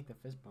fault. I like the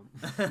fist bump.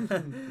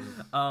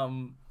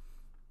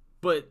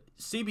 But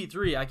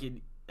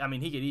CB3,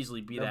 he could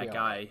easily be that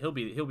guy.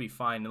 Right. He'll be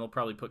fine, and they'll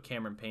probably put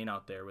Cameron Payne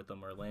out there with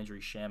them, or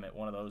Landry Shamet,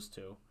 one of those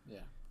two.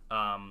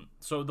 Yeah.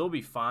 So they'll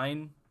be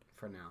fine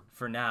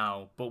for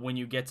now. But when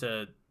you get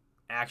to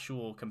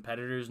actual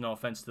competitors, no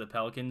offense to the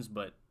Pelicans,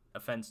 but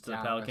offense to the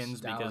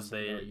Pelicans, because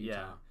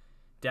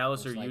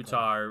Dallas or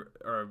Utah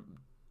are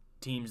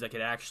teams that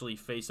could actually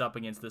face up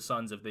against the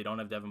Suns if they don't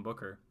have Devin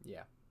Booker.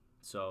 Yeah.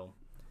 So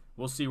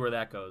we'll see where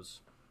that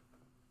goes.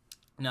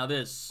 Now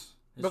this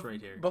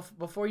right here.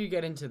 Before you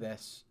get into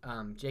this,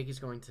 Jake is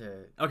going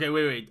to... Okay,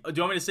 wait. Do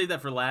you want me to save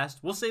that for last?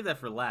 We'll save that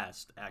for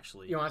last,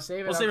 actually. You want to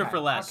save it? We'll save it for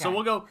last. Okay. So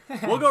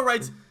we'll go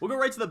right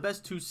to the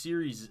best two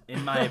series,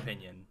 in my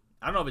opinion.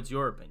 I don't know if it's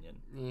your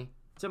opinion. Yeah.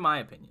 It's in my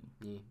opinion.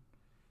 Yeah.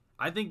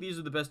 I think these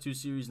are the best two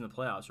series in the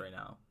playoffs right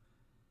now.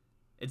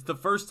 It's the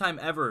first time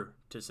ever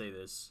to say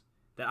this,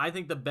 that I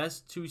think the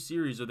best two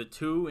series are the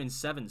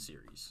 2-7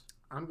 series.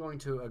 I'm going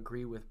to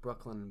agree with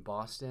Brooklyn and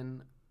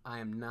Boston. I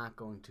am not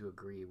going to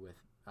agree with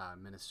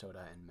Minnesota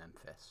and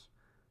Memphis.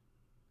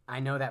 I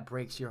know that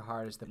breaks your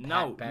heart as the Pat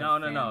Bev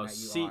fan that you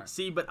are.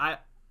 See, but I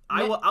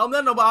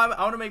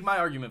want to make my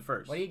argument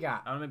first. What do you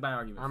got? I want to make my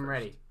argument first. I'm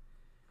ready.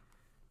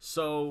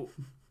 So,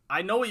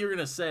 I know what you're going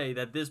to say,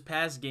 that this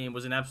past game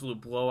was an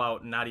absolute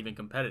blowout and not even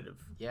competitive.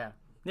 Yeah.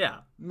 Yeah.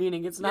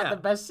 Meaning it's not the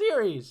best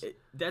series.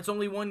 That's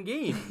only one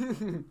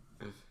game.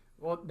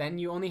 Well, then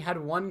you only had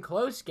one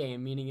close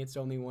game, meaning it's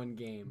only one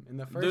game in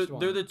the first one.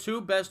 They're the two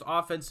best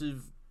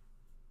offensive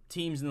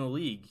teams in the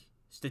league,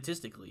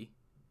 statistically.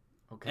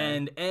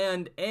 Okay.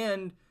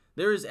 And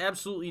there is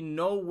absolutely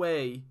no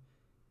way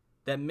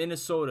that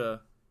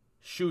Minnesota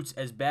shoots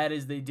as bad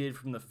as they did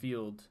from the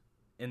field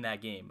in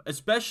that game.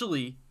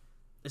 Especially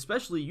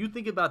you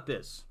think about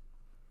this.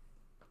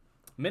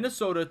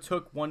 Minnesota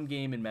took one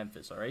game in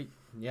Memphis, all right?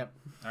 Yep.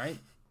 All right?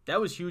 That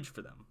was huge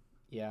for them.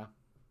 Yeah.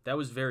 That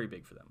was very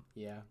big for them.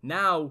 Yeah.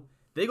 Now,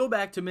 they go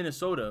back to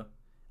Minnesota,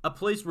 a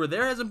place where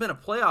there hasn't been a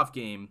playoff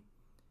game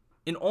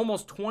in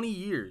almost 20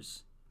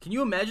 years. Can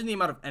you imagine the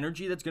amount of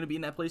energy that's going to be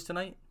in that place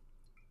tonight?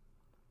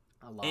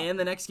 A lot. And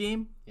the next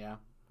game? Yeah.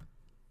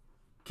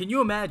 Can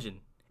you imagine?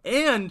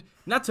 And,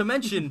 not to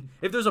mention,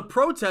 if there's a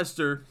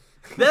protester,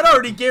 that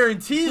already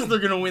guarantees they're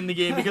going to win the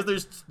game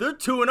because they're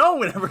 2-0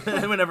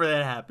 whenever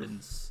that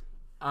happens.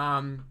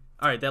 All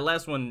right, that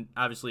last one,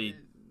 obviously,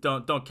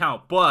 don't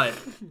count, but...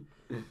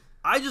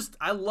 I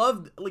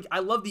love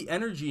the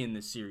energy in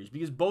this series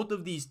because both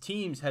of these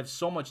teams have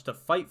so much to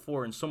fight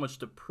for and so much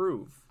to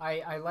prove.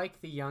 I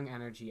like the young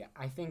energy.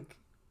 I think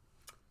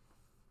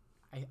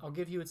I'll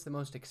give you it's the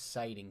most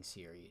exciting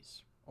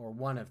series or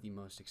one of the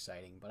most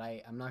exciting, but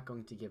I'm not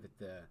going to give it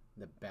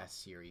the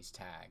best series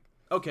tag.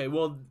 Okay,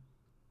 well,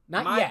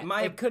 not yet.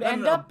 It could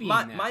end up being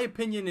that. My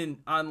opinion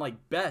on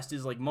like best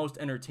is like most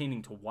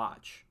entertaining to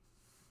watch.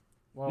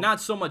 Well,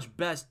 not so much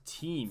best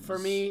teams. For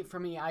me,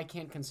 I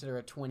can't consider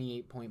a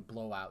 28-point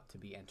blowout to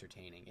be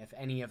entertaining. If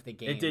any of the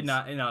games, it did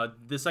not.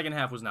 The second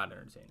half was not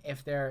entertaining.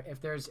 If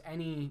there's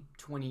any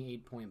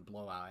 28-point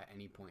blowout at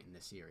any point in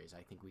the series,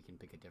 I think we can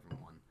pick a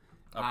different one.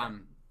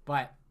 Okay.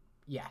 But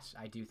yes,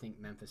 I do think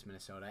Memphis,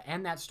 Minnesota,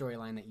 and that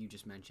storyline that you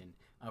just mentioned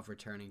of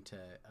returning to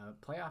a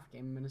playoff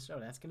game in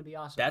Minnesota, that's going to be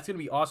awesome. That's going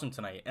to be awesome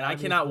tonight, and I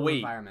cannot wait.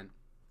 Environment.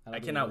 I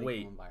cannot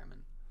wait. Cool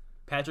environment.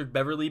 Patrick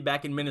Beverley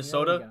back in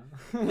Minnesota.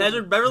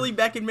 Patrick Beverley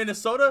back in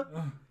Minnesota.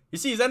 You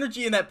see his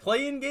energy in that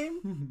play-in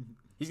game?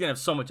 He's going to have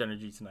so much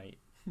energy tonight.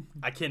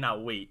 I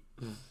cannot wait.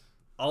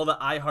 All the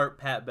I Heart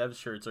Pat Bev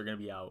shirts are going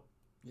to be out.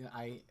 Yeah,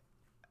 I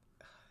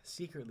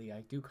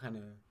do kind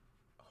of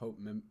hope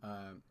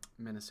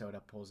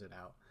Minnesota pulls it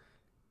out.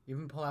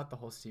 Even pull out the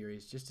whole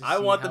series just to see I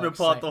want them to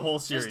pull out the whole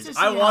series.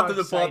 I want them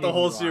to pull out the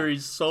whole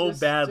series so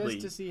badly.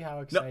 Just to see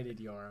how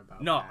excited you are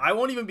about No, that. I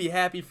won't even be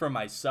happy for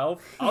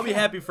myself. I'll be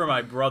happy for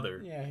my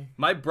brother. Yeah.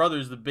 My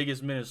brother's the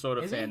biggest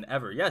Minnesota Is fan he?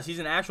 ever. Yes, he's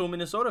an actual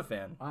Minnesota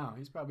fan. Wow,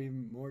 he's probably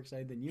more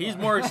excited than you He's are.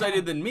 more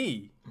excited than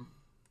me.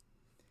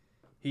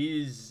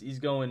 He's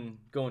going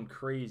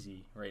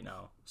crazy right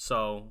now.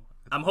 So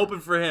I'm hoping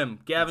for him.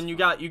 Gavin, you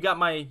got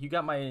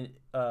my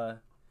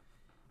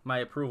my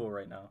approval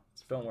right now.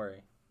 Don't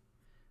worry.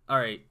 All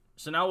right.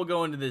 So now we'll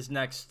go into this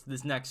next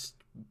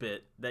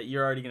bit that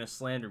you're already gonna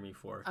slander me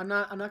for. I'm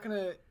not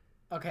gonna.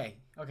 Okay.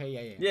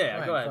 Yeah.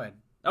 Yeah. Go ahead.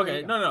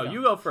 Okay. No,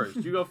 You go first.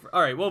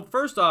 All right. Well,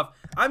 first off,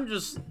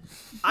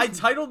 I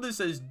titled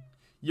this as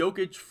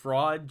Jokic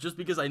fraud just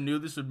because I knew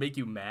this would make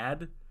you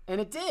mad.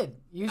 And it did.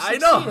 You I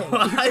succeeded. know.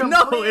 I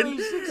know.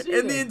 Succeeded.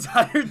 And the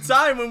entire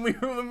time when we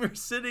were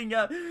sitting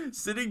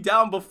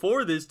down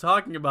before this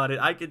talking about it,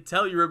 I could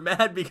tell you were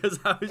mad because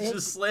I was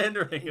just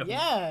slandering him.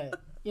 Yeah.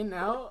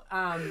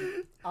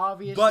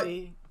 Obviously. But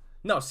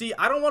no, see,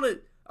 I don't want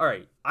to. All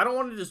right, I don't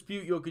want to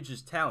dispute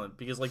Jokic's talent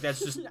because like that's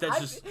just.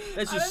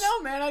 I don't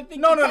know, man. I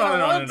think no,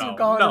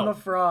 calling him a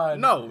fraud.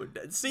 No,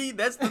 see,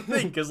 that's the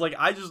thing because like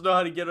I just know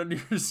how to get under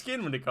your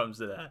skin when it comes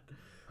to that.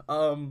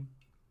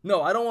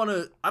 No, I don't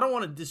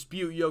want to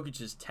dispute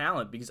Jokic's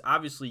talent because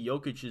obviously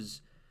Jokic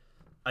is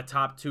a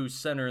top 2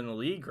 center in the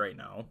league right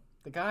now.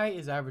 The guy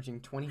is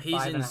averaging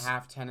 25 and a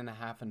half, 10 and a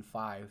half, and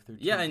 5 through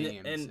 2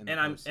 games.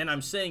 And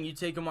I'm saying you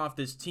take him off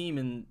this team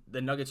and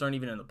the Nuggets aren't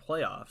even in the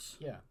playoffs.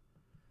 Yeah.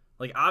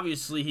 Like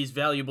obviously he's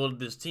valuable to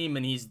this team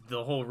and he's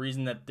the whole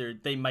reason that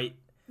they might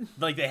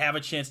like they have a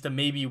chance to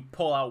maybe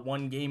pull out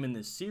one game in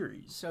this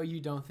series. So you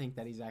don't think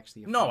that he's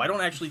actually a fraud? No, I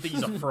don't actually think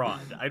he's a fraud.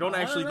 I don't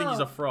actually think he's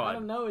a fraud. I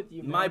don't know with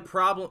you, man.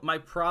 My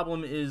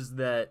problem is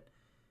that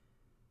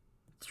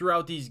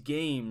throughout these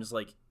games,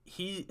 like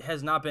he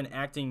has not been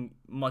acting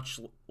much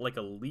like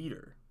a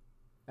leader.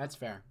 That's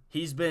fair.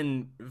 He's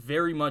been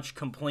very much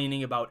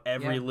complaining about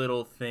every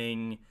little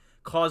thing,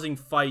 causing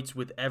fights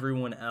with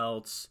everyone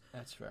else.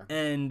 That's fair.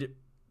 And,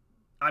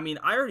 I mean,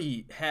 I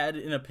already had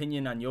an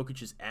opinion on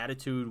Jokic's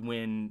attitude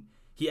when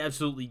he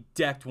absolutely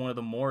decked one of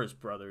the Morris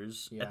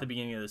brothers at the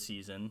beginning of the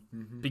season,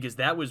 because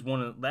that was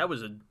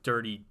a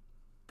dirty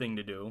thing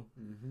to do.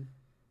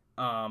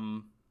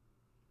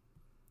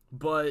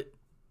 But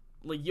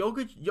like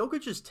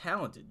Jokic is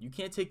talented. You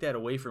can't take that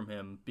away from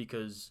him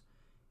because,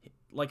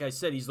 like I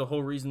said, he's the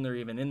whole reason they're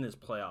even in this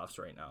playoffs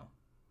right now,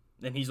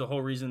 and he's the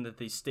whole reason that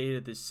they stayed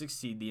at this 6th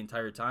seed the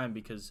entire time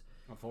because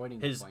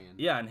avoiding his the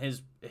play-in. and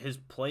his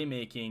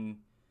playmaking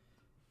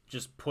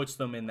just puts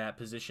them in that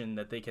position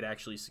that they could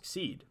actually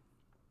succeed.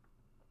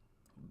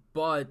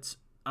 But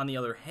on the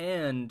other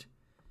hand,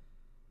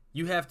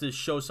 you have to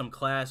show some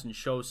class and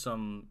show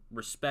some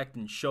respect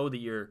and show that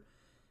you're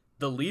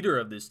the leader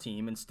of this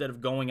team instead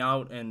of going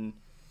out and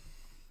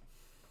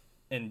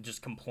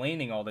just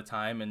complaining all the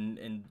time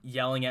and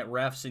yelling at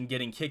refs and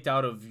getting kicked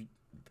out of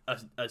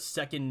a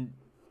second,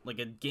 like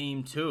a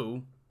game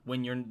 2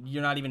 when you're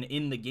not even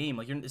in the game.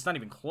 Like it's not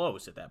even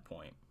close at that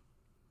point.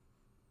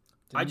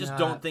 I just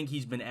don't think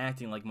he's been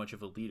acting like much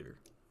of a leader.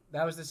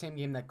 That was the same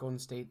game that Golden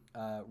State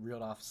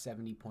reeled off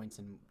 70 points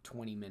in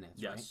 20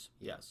 minutes, right?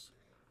 Yes.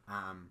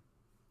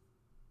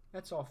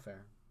 That's all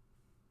fair.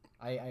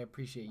 I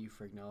appreciate you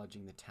for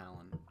acknowledging the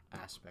talent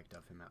aspect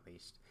of him at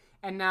least.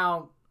 And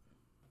now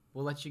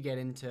we'll let you get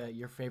into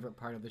your favorite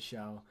part of the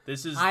show.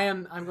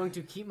 I'm going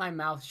to keep my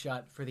mouth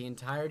shut for the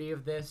entirety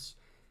of this.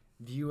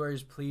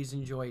 Viewers, please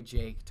enjoy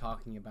Jake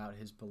talking about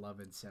his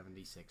beloved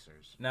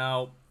 76ers.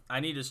 Now, I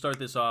need to start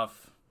this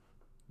off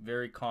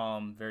very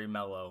calm, very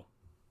mellow,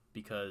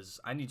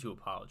 because I need to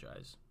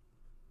apologize.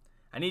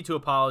 I need to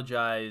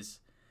apologize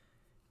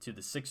to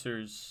the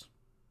Sixers,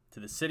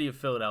 to the city of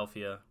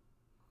Philadelphia,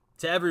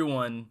 to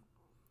everyone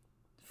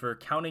for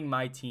counting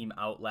my team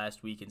out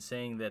last week and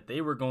saying that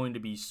they were going to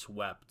be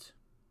swept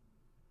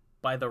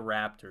by the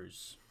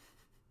Raptors.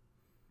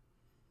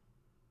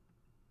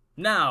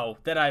 Now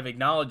that I've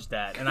acknowledged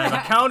that and I've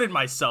accounted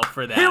myself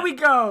for that. Here we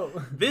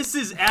go! This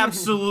is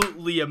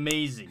absolutely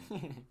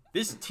amazing.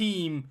 This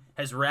team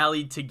has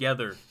rallied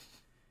together.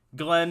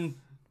 Glenn,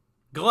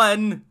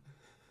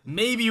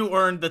 maybe you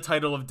earned the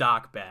title of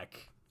Doc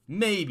back.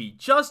 Maybe,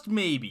 just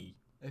maybe.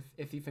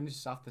 If he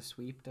finishes off the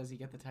sweep, does he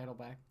get the title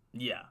back?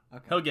 Yeah,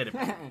 okay. He'll get it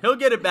back. He'll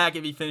get it back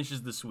if he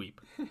finishes the sweep.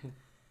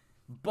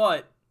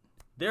 But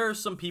there are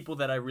some people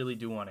that I really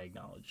do want to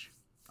acknowledge.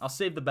 I'll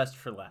save the best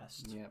for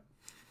last. Yep.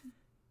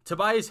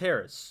 Tobias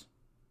Harris,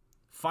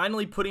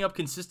 finally putting up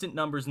consistent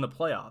numbers in the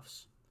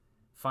playoffs.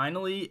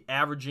 Finally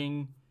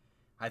averaging,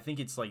 I think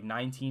it's like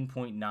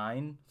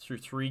 19.9 through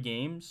 3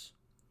 games.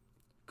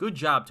 Good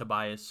job,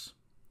 Tobias.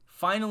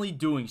 Finally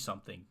doing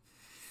something.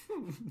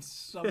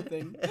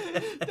 Something.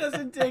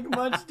 Doesn't take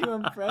much to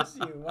impress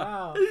you.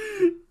 Wow.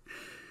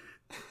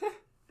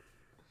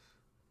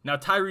 Now,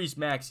 Tyrese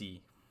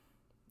Maxey.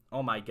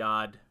 Oh, my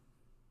God.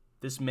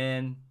 This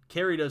man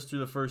carried us through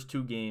the first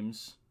 2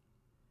 games.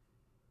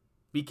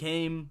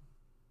 Became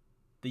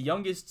the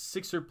youngest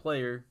Sixer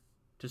player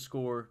to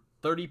score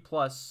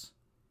 30-plus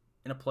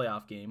in a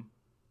playoff game.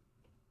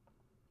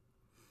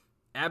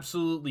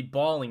 Absolutely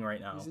balling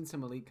right now. He's in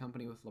some elite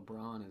company with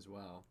LeBron as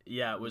well.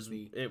 Yeah, it was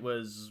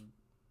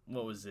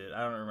what was it?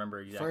 I don't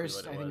remember exactly what it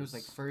was. I think it was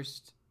like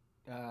first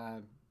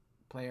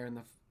player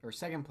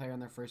second player in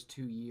their first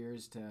 2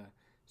 years to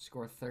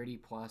score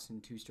 30-plus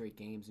in 2 straight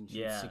games and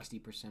shoot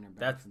 60% or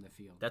better from the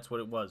field. That's what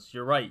it was.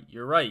 You're right.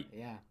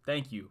 Yeah.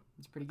 Thank you.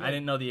 It's pretty good. I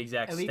didn't know the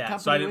exact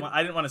stat, so I didn't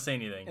want to say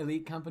anything.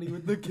 Elite company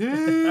with the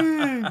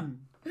king.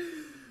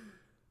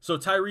 So,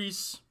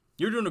 Tyrese,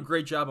 you're doing a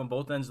great job on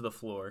both ends of the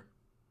floor.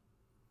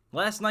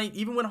 Last night,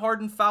 even when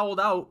Harden fouled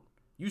out,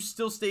 you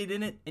still stayed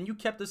in it, and you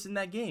kept us in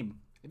that game.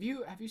 Have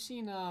you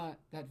seen that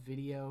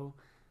video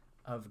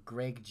of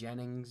Greg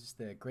Jennings,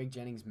 the Greg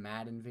Jennings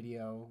Madden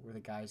video where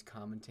the guy's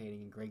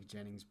commentating and Greg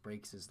Jennings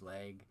breaks his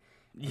leg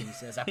and he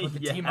says, "I put the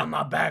team on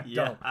my back,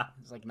 though."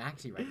 It's like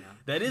Maxey right now.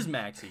 That is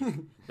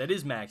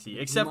Maxey.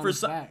 Except for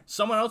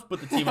someone else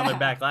put the team on their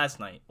back last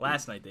night.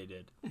 Last night they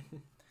did.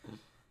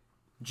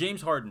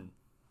 James Harden.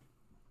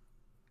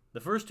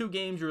 The first 2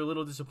 games you're a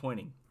little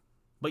disappointing.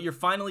 But you're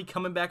finally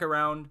coming back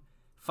around,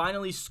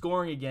 finally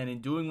scoring again and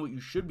doing what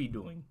you should be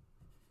doing.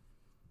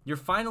 You're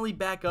finally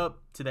back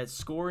up to that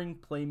scoring,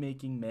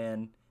 playmaking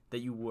man that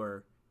you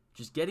were.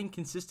 Just getting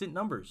consistent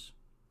numbers.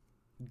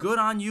 Good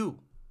on you.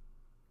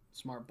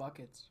 Smart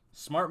buckets.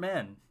 Smart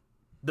man.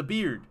 The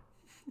beard.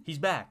 He's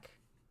back.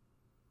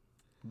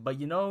 But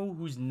you know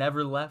who's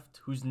never left?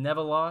 Who's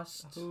never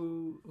lost?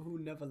 Who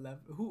never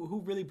left?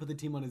 Who really put the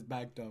team on his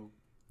back, though?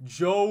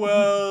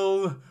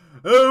 Joel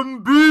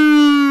Embiid!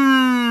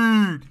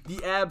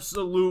 The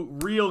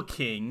absolute real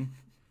king.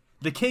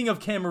 The king of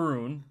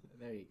Cameroon.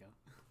 There you go.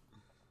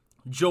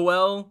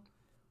 Joel,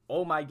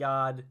 oh my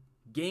God,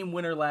 game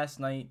winner last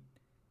night,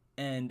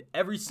 and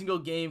every single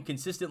game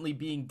consistently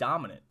being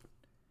dominant.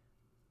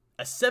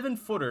 A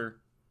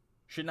 7-footer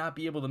should not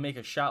be able to make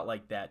a shot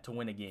like that to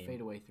win a game.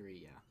 Fadeaway three,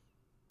 yeah.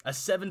 A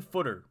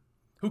 7-footer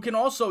who can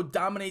also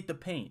dominate the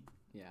paint.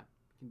 Yeah,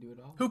 can do it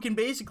all. Who can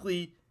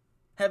basically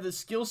have the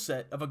skill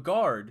set of a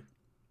guard,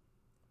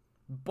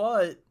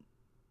 but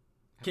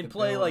can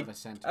play like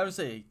I would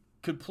say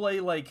could play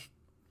like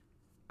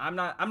I'm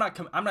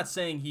not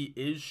saying he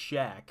is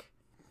Shaq,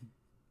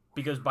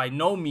 because by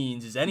no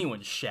means is anyone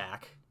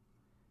Shaq.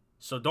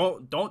 So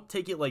don't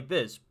take it like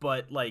this,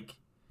 but like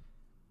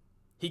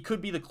he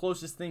could be the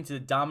closest thing to the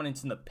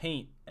dominance in the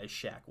paint as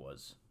Shaq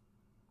was.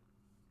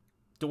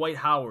 Dwight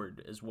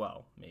Howard as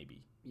well,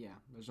 maybe. Yeah,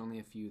 there's only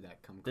a few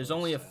that come close. There's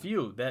only a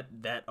few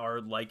that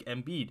are like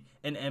Embiid.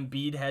 And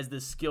Embiid has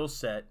the skill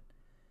set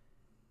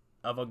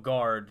of a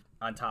guard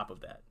on top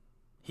of that.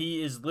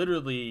 He is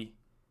literally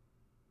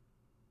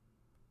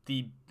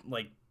the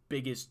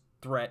biggest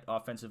threat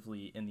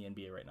offensively in the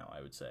NBA right now,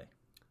 I would say.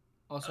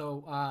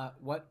 Also,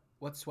 what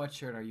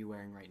sweatshirt are you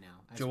wearing right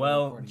now?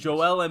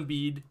 Joel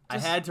Embiid. I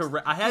had to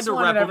rep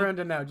everyone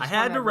to know. I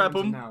had to rep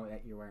him. Know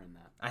that you're wearing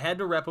that. I had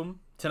to rep him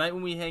tonight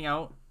when we hang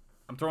out.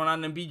 I'm throwing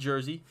on an Embiid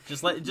jersey.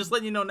 Just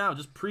letting you know now.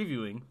 Just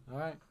previewing. All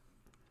right.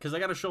 Because I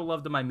got to show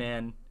love to my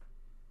man.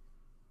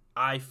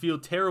 I feel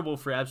terrible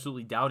for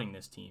absolutely doubting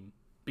this team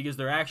because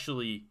they're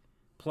actually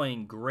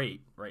playing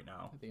great right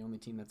now. The only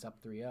team that's up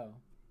 3-0.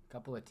 A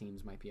couple of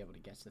teams might be able to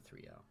guess the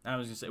 3-0. I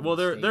was gonna say, well,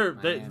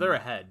 they're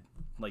ahead.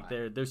 Like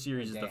their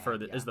series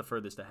is the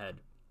furthest ahead.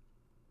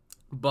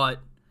 But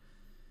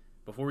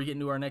before we get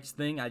into our next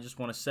thing, I just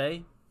want to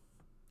say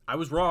I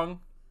was wrong.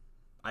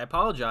 I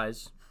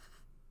apologize.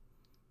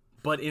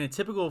 But in a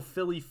typical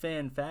Philly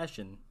fan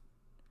fashion,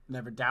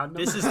 never doubted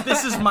them.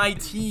 This is my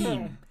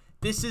team.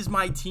 This is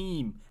my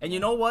team. And you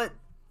know what?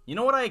 You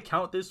know what I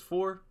account this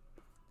for?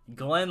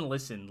 Glenn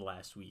listened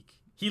last week.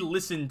 He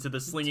listened to the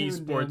Slinging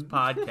Sports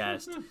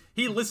podcast.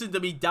 He listened to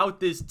me doubt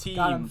this team.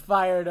 Got him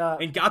fired up.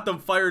 And got them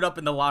fired up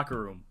in the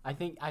locker room. I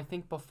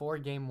think before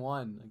Game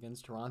 1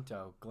 against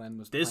Toronto, Glenn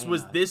was This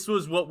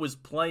was what was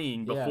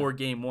playing before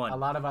Game 1. A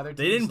lot of other teams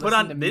they didn't put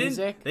on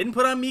music. They didn't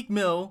put on Meek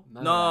Mill.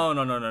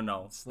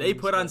 No. They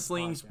put on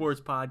Slinging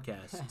Sports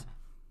podcast.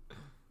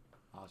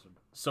 Awesome.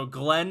 So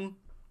Glenn,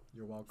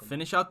 you're welcome.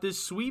 Finish out this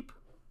sweep.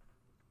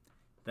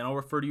 Then I'll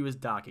refer to you as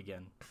Doc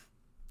again.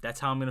 That's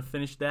how I'm going to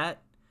finish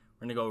that.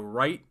 We're going to go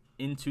right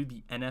into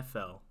the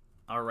NFL.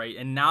 All right,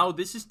 and now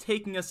this is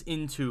taking us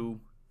into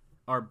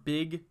our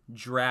big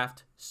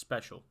draft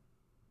special.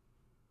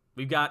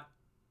 We've got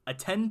a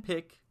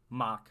 10-pick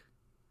mock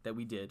that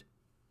we did.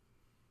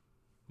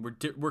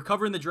 We're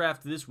covering the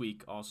draft this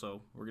week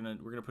also. We're gonna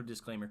put a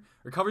disclaimer.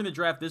 We're covering the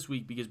draft this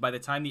week because by the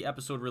time the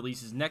episode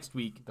releases next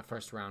week, the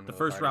first round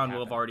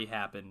will have already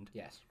happened.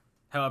 Yes.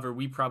 However,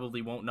 we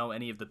probably won't know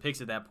any of the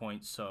picks at that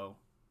point, so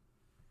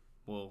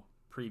we'll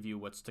preview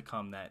what's to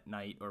come that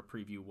night or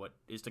preview what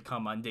is to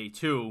come on day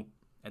 2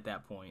 at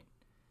that point.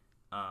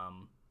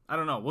 I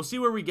don't know. We'll see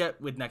where we get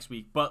with next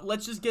week, but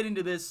let's just get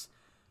into this.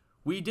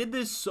 We did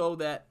this so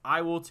that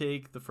I will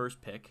take the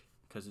first pick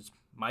because it's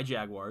my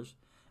Jaguars,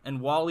 and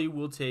Wally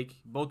will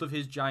take both of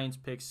his Giants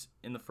picks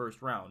in the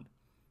first round.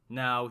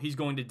 Now, he's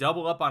going to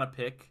double up on a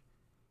pick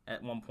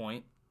at one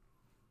point,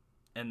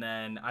 and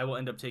then I will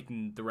end up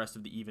taking the rest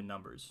of the even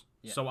numbers.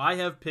 Yeah. So I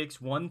have picks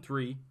 1,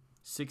 3,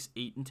 6,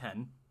 8, and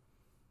 10.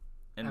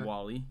 And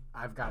Wally,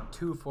 I've got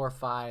 2, 4,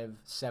 5,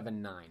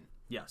 7, 9.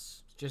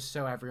 Yes. Just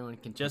so everyone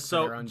can take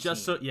their own team.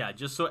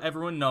 Just so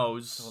everyone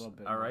knows. It's a little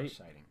bit all right. more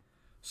exciting.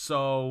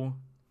 So,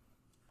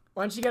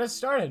 why don't you get us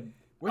started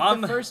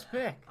with the first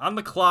pick? On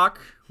the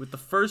clock with the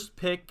first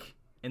pick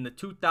in the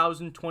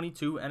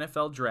 2022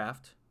 NFL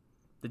Draft,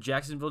 the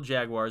Jacksonville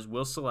Jaguars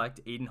will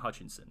select Aiden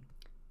Hutchinson.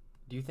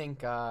 Do you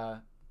think, while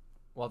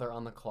they're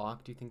on the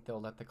clock, do you think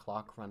they'll let the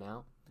clock run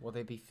out? Will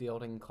they be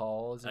fielding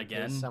calls in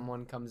case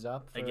someone comes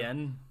up for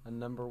a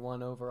number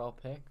 1 overall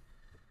pick?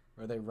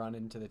 Or they run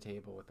into the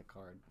table with the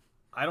card?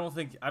 I don't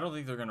think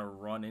they're gonna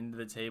run into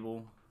the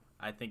table.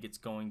 I think it's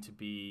going to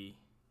be,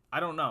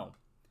 I don't know.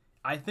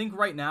 I think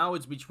right now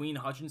it's between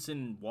Hutchinson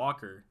and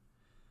Walker.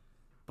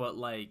 But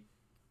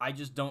I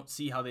just don't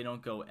see how they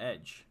don't go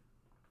edge.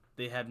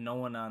 They have no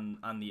one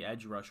on the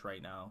edge rush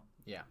right now.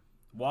 Yeah.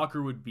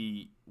 Walker.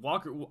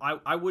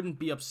 I wouldn't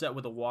be upset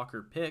with a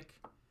Walker pick.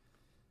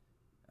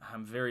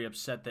 I'm very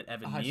upset that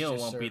Evan Neal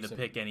won't be the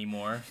pick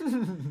anymore.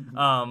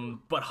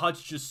 But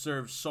Hutch just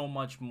serves so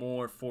much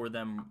more for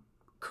them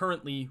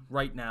currently,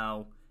 right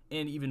now,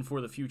 and even for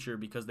the future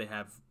because they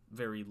have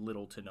very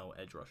little to no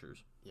edge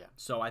rushers. Yeah.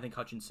 So I think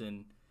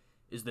Hutchinson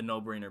is the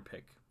no-brainer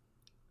pick.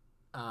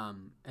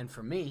 And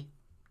for me,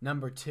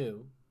 number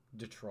 2,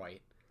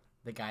 Detroit,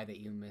 the guy that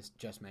you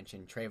just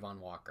mentioned, Trayvon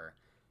Walker.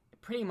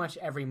 Pretty much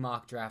every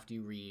mock draft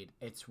you read,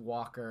 it's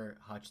Walker,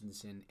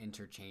 Hutchinson,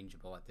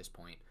 interchangeable at this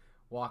point.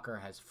 Walker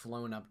has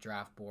flown up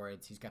draft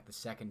boards. He's got the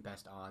second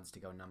best odds to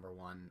go number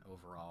 1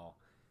 overall.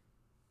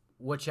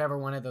 Whichever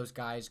one of those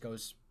guys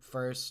goes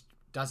first,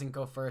 doesn't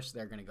go first,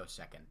 they're going to go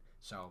second.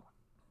 So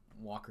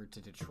Walker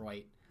to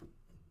Detroit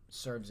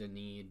serves a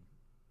need.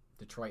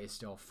 Detroit is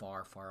still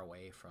far, far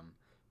away from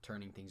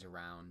turning things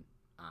around,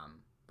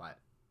 but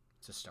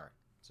it's a start.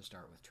 It's a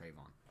start with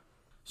Trayvon.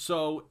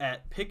 So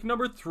at pick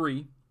number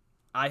 3,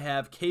 I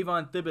have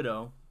Kayvon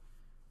Thibodeau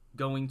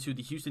going to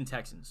the Houston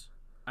Texans.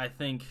 I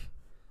think,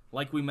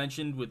 like we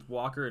mentioned with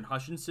Walker and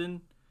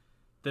Hutchinson,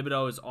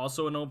 Thibodeau is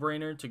also a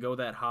no-brainer to go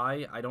that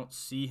high. I don't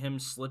see him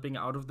slipping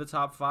out of the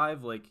top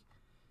 5 like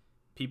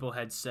people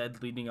had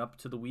said leading up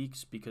to the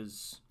weeks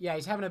because... Yeah,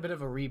 he's having a bit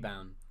of a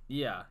rebound.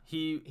 Yeah,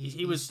 he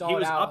was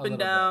up and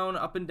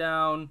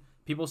down.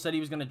 People said he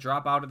was going to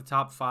drop out of the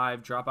top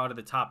 5, drop out of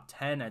the top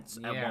 10 at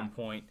one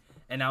point,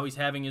 and now he's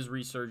having his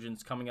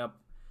resurgence coming up.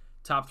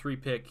 Top 3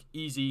 pick,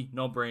 easy,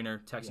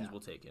 no-brainer. Texans will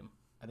take him.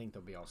 I think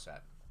they'll be all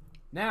set.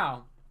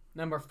 Now,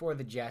 number 4,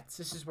 the Jets.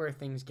 This is where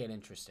things get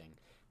interesting.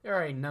 There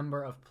are a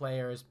number of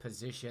players,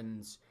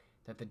 positions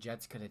that the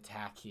Jets could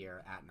attack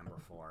here at number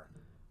 4.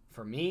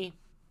 For me,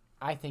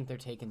 I think they're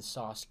taking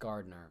Sauce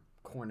Gardner,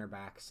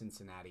 cornerback,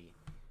 Cincinnati.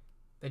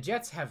 The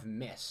Jets have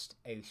missed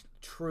a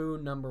true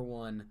number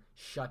 1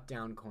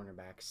 shutdown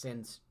cornerback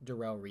since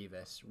Darrelle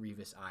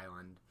Revis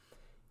Island.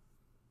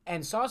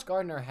 And Sauce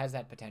Gardner has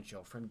that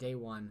potential. From day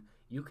one,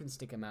 you can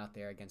stick him out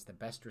there against the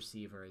best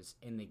receivers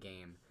in the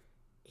game.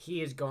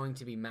 He is going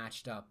to be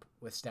matched up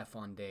with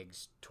Stephon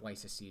Diggs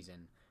twice a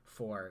season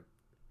for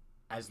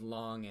as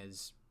long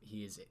as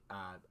he is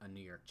a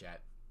New York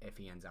Jet, if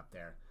he ends up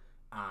there.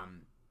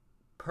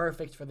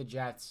 Perfect for the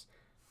Jets.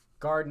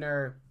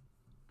 Gardner,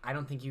 I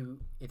don't think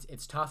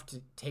it's tough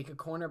to take a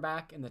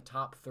cornerback in the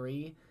top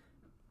 3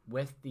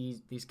 with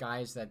these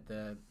guys that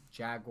the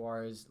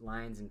Jaguars,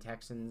 Lions, and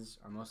Texans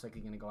are most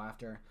likely going to go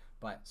after.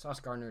 But Sauce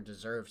Gardner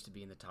deserves to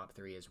be in the top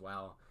 3 as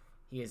well.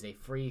 He is a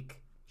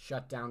freak,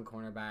 shutdown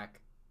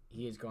cornerback.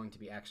 He is going to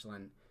be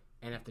excellent.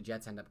 And if the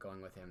Jets end up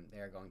going with him,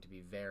 they're going to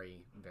be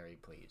very, very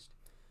pleased.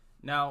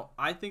 Now,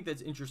 I think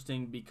that's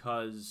interesting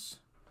because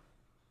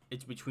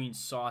it's between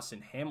Sauce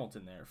and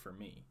Hamilton there for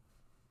me.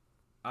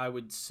 I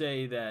would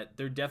say that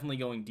they're definitely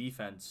going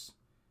defense,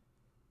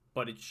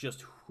 but it's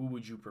just who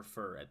would you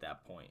prefer at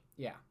that point?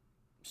 Yeah.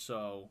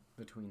 So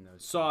between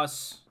those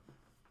Sauce,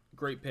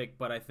 great pick,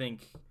 but I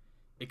think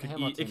it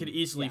could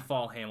easily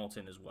fall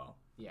Hamilton as well.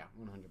 Yeah,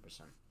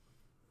 100%.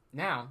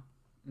 Now,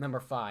 number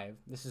 5.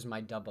 This is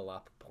my double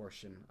up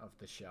portion of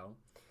the show,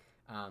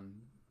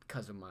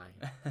 because of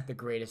the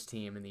greatest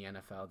team in the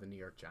NFL, the New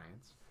York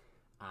Giants.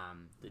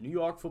 The New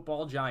York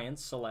Football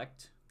Giants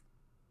select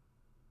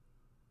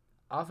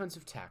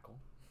offensive tackle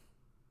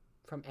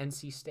from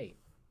NC State,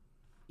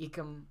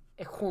 Ikem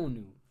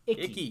Ekwonu.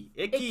 Icky.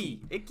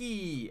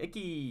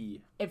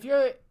 If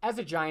you're, as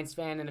a Giants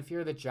fan, and if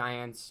you're the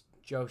Giants,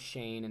 Joe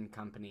Shane and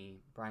company,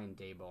 Brian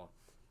Daboll,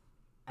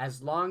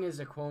 as long as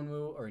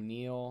Ekwonu or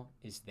Neal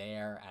is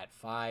there at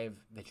 5,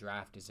 the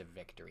draft is a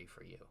victory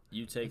for you.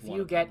 You take if one. If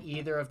you get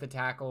either of the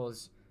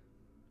tackles,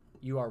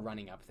 you are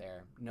running up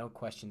there. No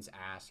questions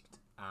asked.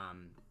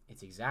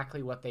 It's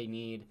exactly what they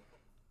need.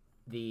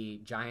 The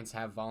Giants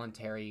have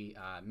voluntary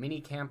mini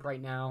camp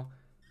right now.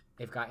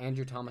 They've got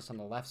Andrew Thomas on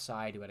the left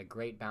side, who had a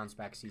great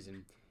bounce-back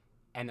season.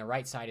 And the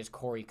right side is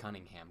Corey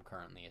Cunningham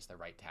currently as the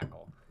right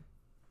tackle.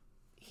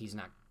 He's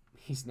not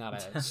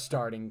a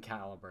starting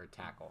caliber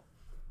tackle.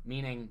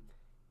 Meaning,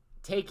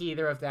 take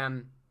either of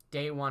them,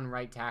 day 1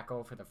 right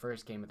tackle for the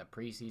first game of the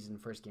preseason,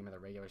 first game of the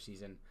regular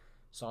season.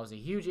 Solves a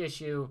huge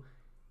issue.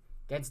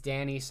 Gets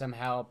Danny some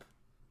help.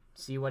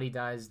 See what he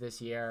does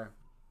this year.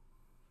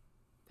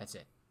 That's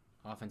it.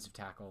 Offensive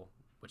tackle,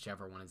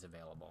 whichever one is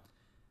available.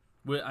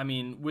 I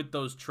mean, with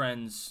those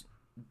trends,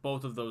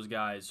 both of those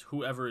guys,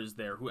 whoever is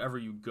there, whoever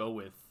you go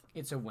with,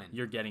 it's a win.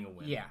 You're getting a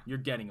win. Yeah. You're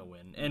getting a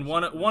win. And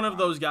one of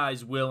those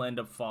guys will end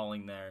up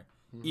falling there,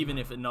 even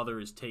if another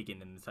is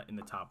taken in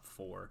the top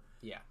 4.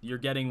 Yeah. You're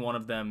getting one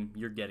of them.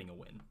 You're getting a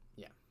win.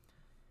 Yeah.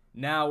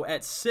 Now,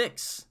 at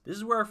 6, this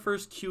is where our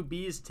first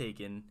QB is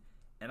taken,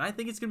 and I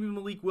think it's going to be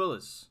Malik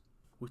Willis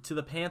to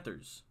the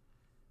Panthers.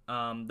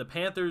 The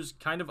Panthers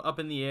kind of up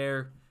in the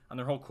air on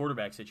their whole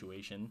quarterback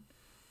situation.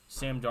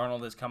 Sam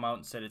Darnold has come out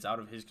and said it's out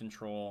of his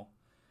control.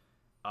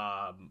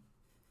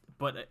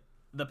 But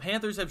the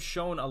Panthers have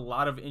shown a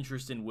lot of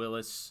interest in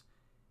Willis.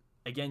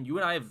 Again, you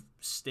and I have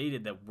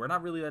stated that we're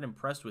not really that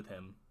impressed with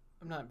him.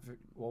 I'm not.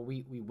 Well,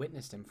 we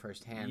witnessed him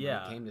firsthand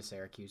when he came to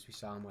Syracuse. We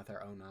saw him with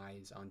our own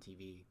eyes on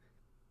TV.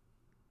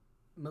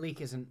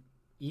 Malik isn't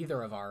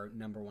either of our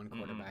number 1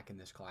 quarterback in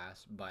this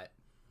class, but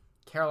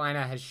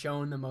Carolina has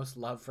shown the most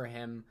love for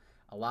him.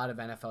 A lot of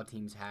NFL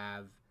teams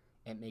have.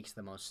 It makes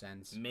the most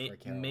sense for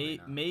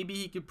Carolina. Maybe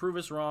he could prove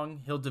us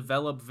wrong. He'll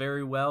develop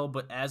very well,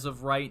 but as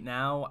of right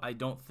now, I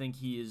don't think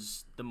he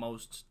is the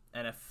most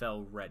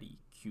NFL-ready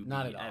QB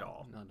Not at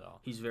all. Not at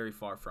all. He's very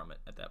far from it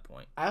at that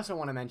point. I also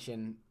want to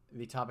mention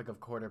the topic of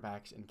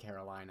quarterbacks in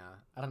Carolina.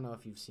 I don't know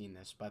if you've seen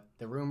this, but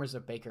the rumors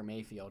of Baker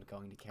Mayfield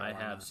going to Carolina.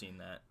 I have seen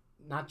that.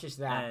 Not just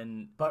that,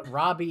 but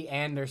Robbie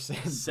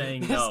Anderson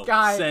saying this no. This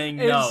guy saying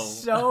is no.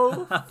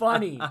 so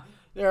funny.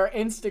 There are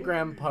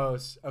Instagram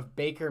posts of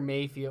Baker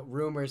Mayfield,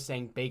 rumors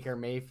saying Baker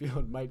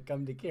Mayfield might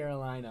come to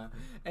Carolina.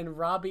 And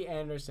Robbie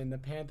Anderson, the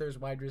Panthers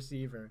wide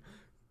receiver,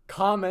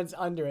 comments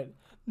under it,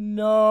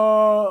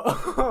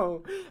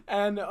 No.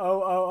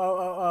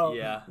 N-O-O-O-O-O.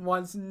 Yeah.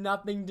 Wants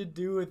nothing to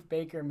do with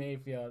Baker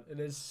Mayfield.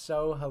 It is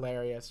so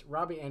hilarious.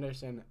 Robbie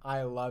Anderson,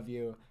 I love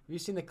you. Have you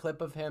seen the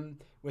clip of him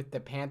with the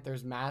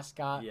Panthers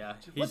mascot? Yeah.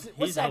 What's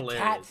He's that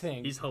hilarious. cat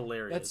thing? He's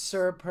hilarious. That's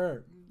Sir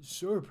Purr.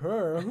 Sir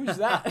Purr? Who's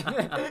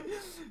that?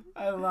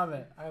 I love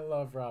it. I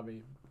love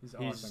Robbie. He's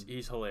awesome.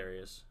 He's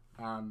hilarious.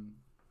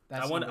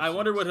 That's I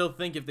wonder what he'll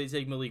think if they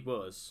take Malik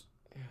Willis.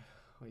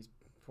 Well, he's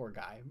poor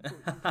guy.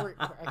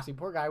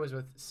 Poor guy was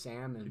with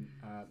Sam in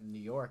New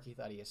York. He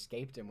thought he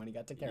escaped him when he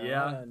got to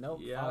Carolina.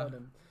 Nope, followed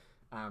him.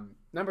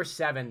 Number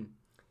 7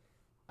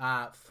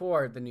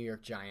 for the New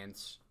York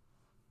Giants.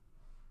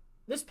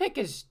 This pick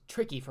is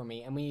tricky for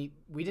me, and we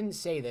didn't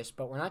say this,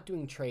 but we're not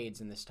doing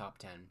trades in this top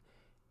 10.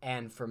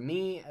 And for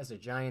me, as a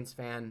Giants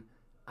fan,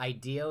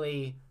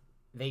 ideally,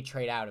 they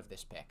trade out of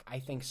this pick. I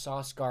think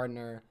Sauce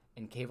Gardner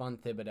and Kayvon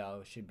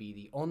Thibodeau should be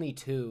the only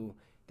two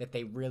that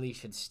they really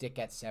should stick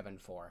at 7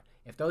 for.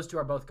 If those two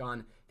are both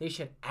gone, they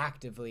should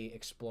actively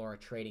explore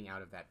trading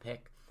out of that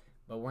pick.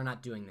 But we're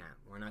not doing that.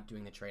 We're not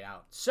doing the trade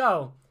out.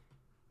 So,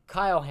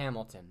 Kyle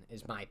Hamilton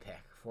is my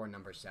pick for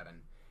number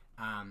 7.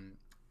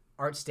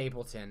 Art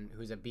Stapleton,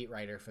 who's a beat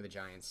writer for the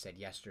Giants, said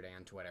yesterday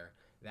on Twitter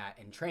that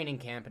in training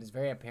camp, it is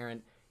very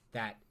apparent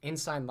that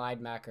inside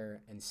linebacker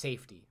and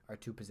safety are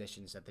two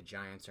positions that the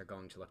Giants are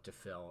going to look to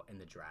fill in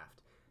the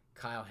draft.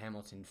 Kyle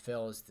Hamilton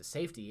fills the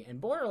safety and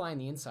borderline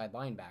the inside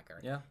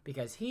linebacker. Yeah.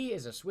 Because he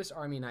is a Swiss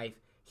Army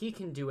knife. He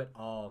can do it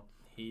all.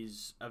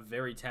 He's a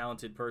very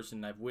talented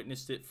person. I've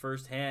witnessed it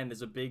firsthand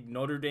as a big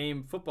Notre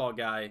Dame football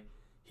guy.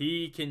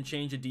 He can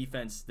change a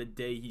defense the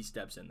day he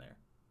steps in there.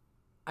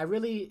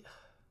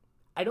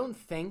 I don't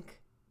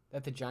think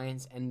that the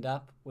Giants end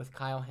up with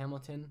Kyle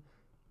Hamilton,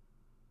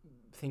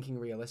 thinking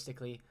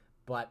realistically,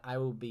 but I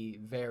will be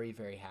very,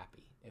 very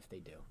happy if they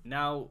do.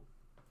 Now,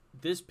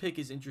 this pick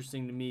is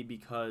interesting to me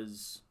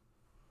because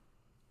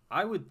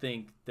I would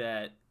think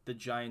that the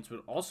Giants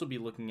would also be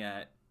looking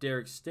at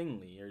Derek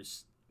Stingley or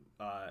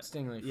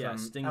Stingley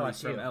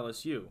from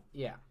LSU.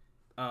 Yeah.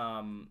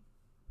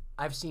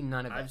 I've seen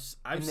none of it.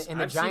 In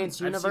the I've Giants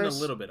universe, I've seen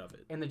a little bit of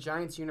it. In the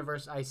Giants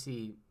universe, I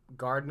see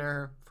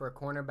Gardner for a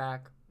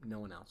cornerback. No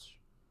one else.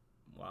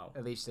 Wow.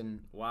 At least in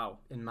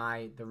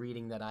the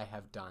reading that I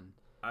have done.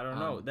 I don't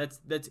know.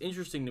 That's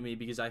interesting to me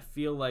because I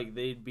feel like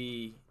they'd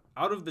be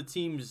out of the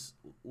teams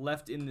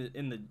left in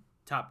the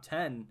top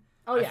 10.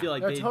 Oh yeah, I feel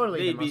like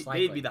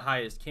they'd be the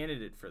highest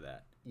candidate for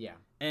that. Yeah.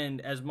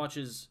 And as much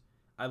as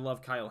I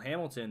love Kyle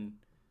Hamilton,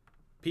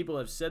 people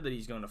have said that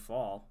he's going to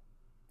fall.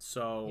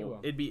 So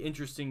it'd be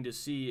interesting to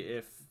see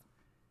if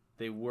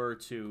they were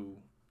to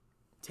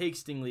take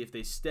Stingley if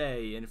they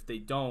stay, and if they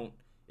don't,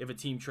 if a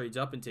team trades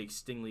up and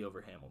takes Stingley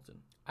over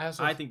Hamilton.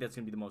 I think that's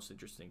going to be the most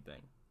interesting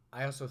thing.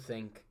 I also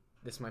think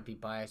this might be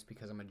biased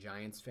because I'm a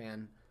Giants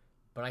fan,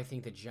 but I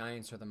think the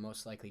Giants are the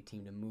most likely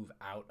team to move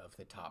out of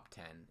the top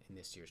 10 in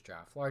this year's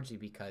draft, largely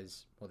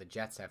because, the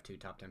Jets have 2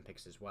 top 10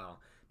 picks as well.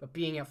 But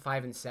being at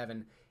 5 and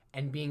 7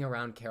 and being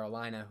around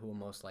Carolina, who will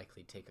most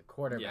likely take a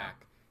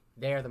quarterback,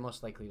 they're the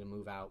most likely to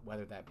move out,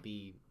 whether that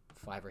be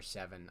 5 or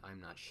 7,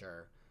 I'm not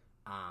sure.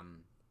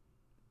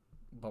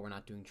 But we're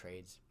not doing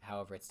trades.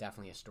 However, it's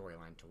definitely a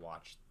storyline to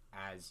watch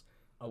as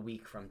a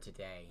week from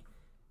today,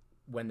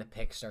 when the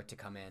picks start to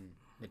come in,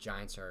 the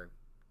Giants are...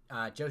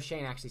 Joe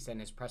Shane actually said in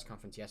his press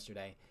conference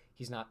yesterday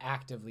he's not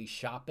actively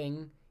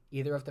shopping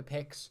either of the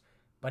picks,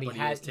 but he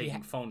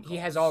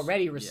has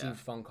already received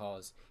phone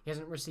calls. He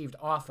hasn't received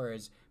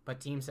offers, but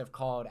teams have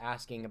called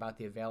asking about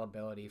the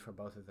availability for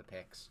both of the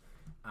picks.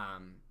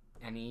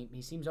 And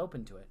he seems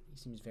open to it. He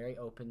seems very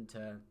open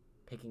to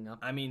picking up.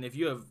 I mean, if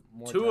you have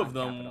 2 of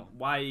them, capital.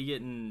 Why are you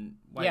getting?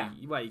 Why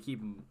you keep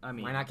them? I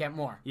mean, why not get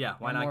more? Yeah,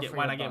 why not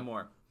get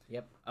more?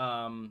 Yep.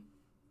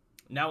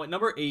 Now at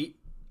number 8,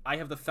 I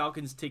have the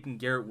Falcons taking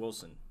Garrett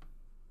Wilson.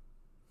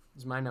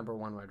 He's my number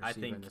 1 wide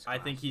receiver in this class.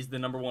 I think he's the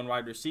number 1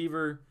 wide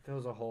receiver.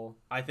 Fills a hole.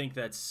 I think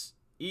that's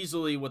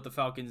easily what the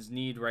Falcons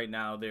need right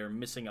now. They're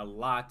missing a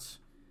lot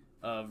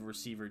of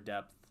receiver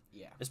depth.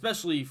 Yeah.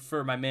 Especially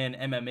for my man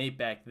MM8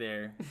 back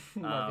there.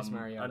 Marcus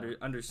Mariota.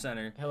 Under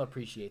center. He'll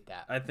appreciate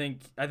that. I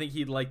think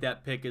he'd like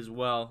that pick as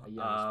well.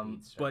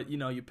 But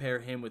you pair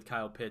him with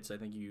Kyle Pitts, I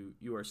think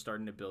you are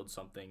starting to build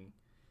something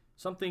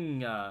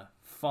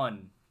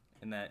fun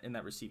in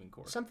that receiving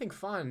corps. Something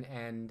fun,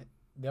 and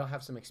they'll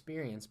have some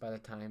experience by the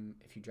time,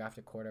 if you draft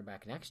a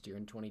quarterback next year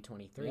in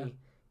 2023,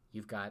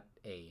 you've got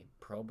a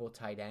Pro Bowl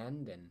tight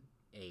end and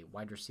a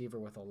wide receiver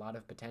with a lot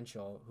of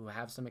potential who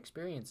have some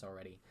experience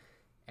already,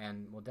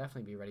 and will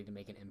definitely be ready to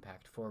make an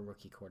impact for a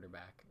rookie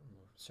quarterback.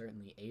 Will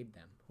certainly aid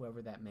them,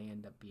 whoever that may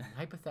end up being,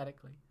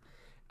 hypothetically.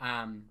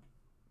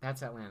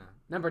 That's Atlanta.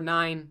 Number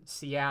 9,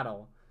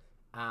 Seattle.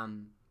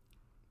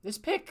 This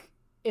pick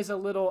is a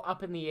little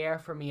up in the air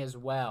for me as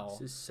well.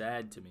 This is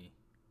sad to me.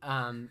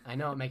 I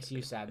know it makes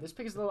you sad. This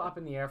pick is a little up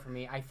in the air for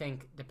me. I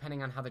think,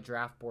 depending on how the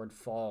draft board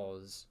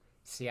falls,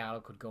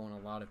 Seattle could go in a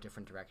lot of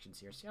different directions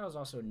here. Seattle's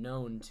also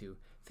known to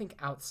think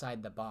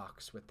outside the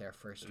box with their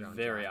first round.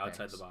 Very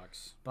outside the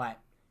box. But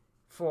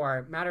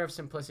for matter of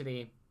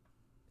simplicity,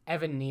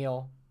 Evan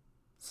Neal,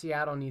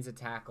 Seattle needs a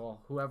tackle.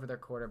 Whoever their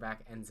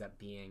quarterback ends up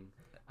being,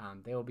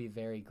 they will be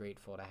very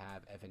grateful to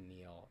have Evan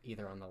Neal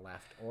either on the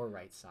left or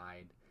right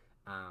side.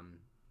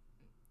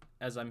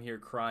 As I'm here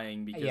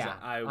crying because Yeah,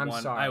 I'm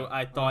I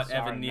sorry. thought I'm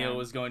sorry, Evan Neal man.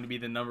 was going to be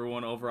the number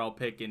 1 overall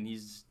pick, and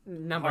he's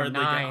Number hardly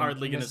 9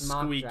 going to this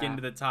mock squeak draft.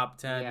 into the top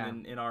 10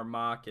 Yeah. in our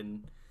mock.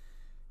 And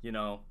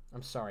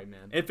I'm sorry,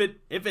 man. if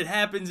it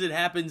happens, it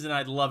happens, and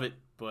I'd love it.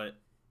 But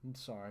I'm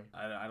sorry.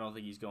 I don't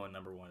think he's going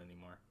number 1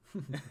 anymore.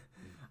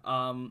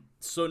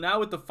 So now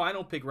with the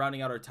final pick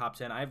rounding out our top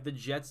 10, I have the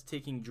Jets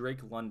taking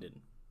Drake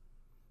London.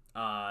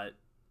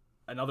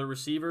 Another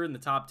receiver in the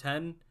top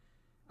 10.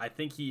 I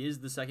think he is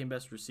the second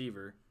best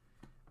receiver.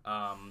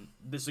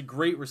 This is a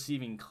great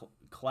receiving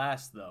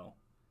class, though.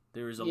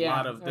 There's a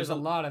lot of depth.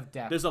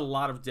 There's a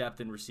lot of depth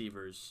in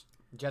receivers.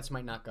 Jets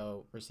might not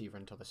go receiver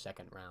until the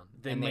second round.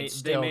 They may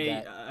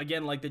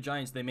again, like the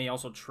Giants, they may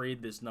also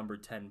trade this number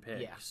 10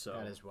 pick. Yeah, so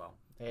that as well.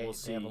 They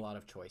have a lot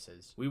of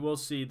choices. We will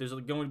see. There's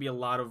going to be a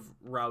lot of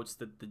routes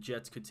that the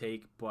Jets could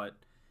take, but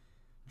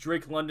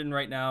Drake London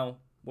right now,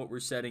 what we're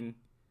setting,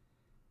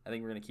 I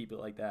think we're going to keep it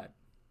like that.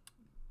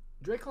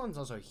 Drake London's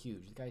also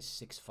huge. The guy's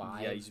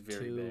 6'5". Yeah, he's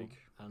very big.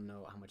 I don't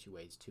know how much he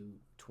weighs.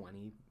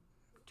 220,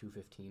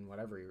 215,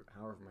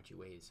 however much he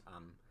weighs.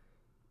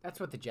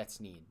 That's what the Jets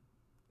need.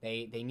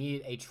 They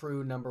need a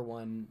true number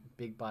 1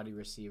 big body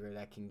receiver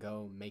that can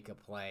go make a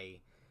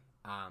play.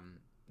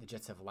 The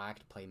Jets have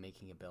lacked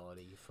playmaking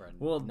ability for a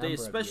number they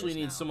of especially years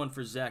need now. someone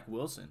for Zach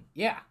Wilson.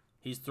 Yeah.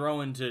 He's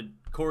throwing to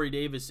Corey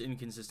Davis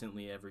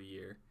inconsistently every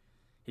year.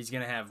 He's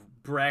gonna have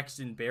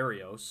Braxton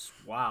Berrios.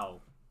 Wow.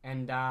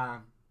 And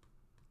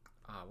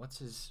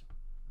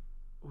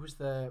who's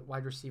the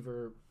wide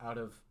receiver out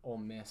of Ole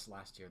Miss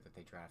last year that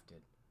they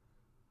drafted?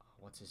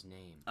 What's his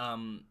name?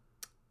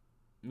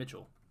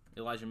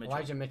 Elijah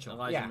Mitchell.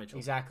 Elijah Mitchell.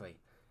 Exactly.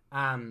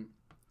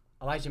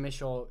 Elijah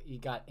Mitchell, he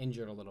got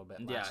injured a little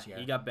bit last year.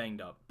 He got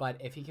banged up.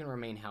 But if he can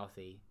remain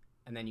healthy,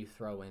 and then you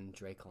throw in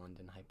Drake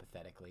London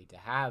hypothetically to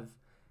have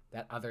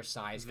that other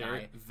size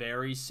guy,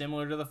 very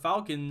similar to the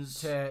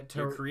Falcons,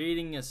 you're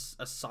creating a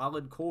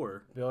solid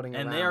core, building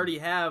and around. they already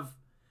have.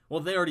 Well,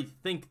 they already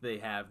think they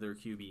have their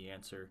QB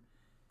answer.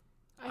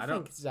 I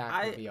think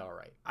Zach will be all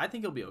right. I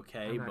think he'll be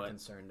okay, I'm not but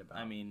concerned about.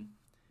 I mean,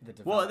 the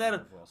development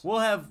of Wilson.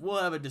 we'll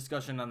have a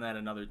discussion on that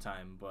another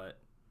time, but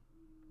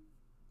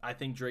I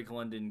think Drake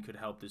London could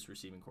help this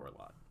receiving core a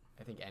lot.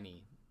 I think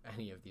any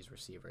of these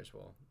receivers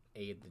will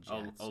aid the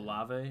Jets.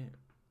 Olave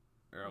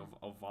or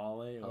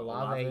Olave?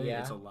 Olave,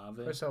 yeah. It's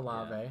Olave. Chris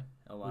Olave,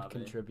 yeah. would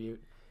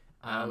contribute.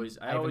 I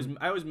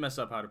always mess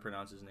up how to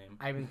pronounce his name.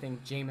 I even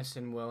think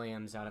Jamison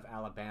Williams out of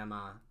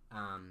Alabama,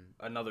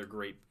 another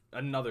great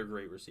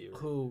receiver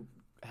who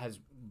has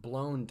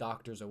blown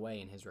doctors away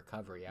in his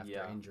recovery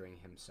after injuring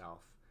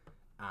himself.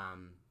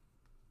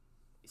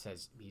 He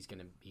says he's going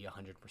to be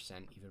 100%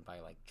 even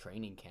by like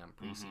training camp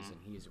preseason.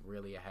 He's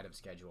really ahead of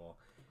schedule.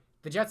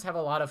 The Jets have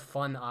a lot of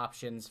fun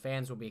options.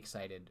 Fans will be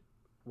excited.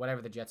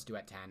 Whatever the Jets do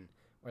at 10,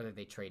 whether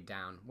they trade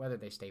down, whether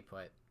they stay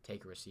put,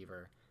 take a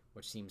receiver,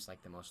 which seems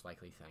like the most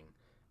likely thing.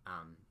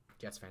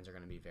 Jets fans are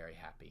going to be very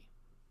happy.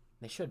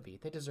 They should be.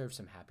 They deserve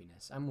some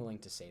happiness. I'm willing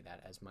to say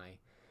that as my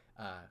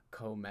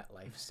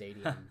co-MetLife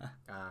Stadium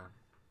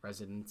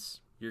residents.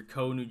 Your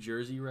co-New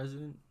Jersey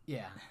resident?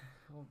 Yeah.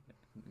 Well,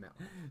 no.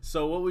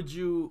 So what would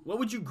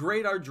you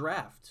grade our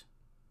draft?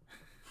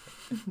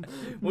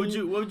 what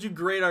would you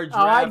grade our draft?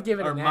 Oh, I'd give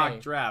it our an mock A.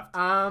 draft.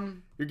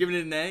 You're giving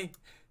it an A?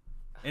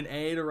 An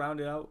A to round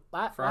it out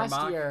for our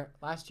mock?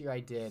 Last year I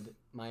did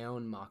my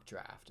own mock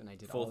draft, and I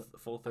did full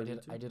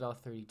 32. I did all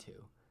 32,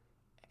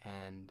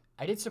 and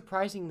I did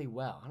surprisingly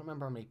well. I don't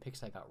remember how many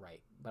picks I got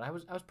right, but I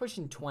was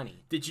pushing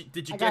 20. Did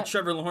you get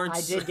Trevor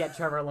Lawrence? I did get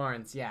Trevor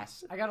Lawrence.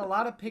 Yes, I got a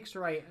lot of picks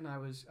right, and I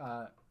was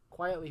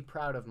quietly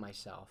proud of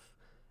myself.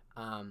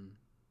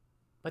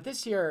 But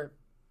this year,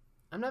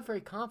 I'm not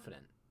very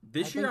confident.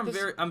 This year,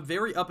 I'm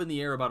very up in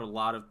the air about a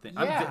lot of things.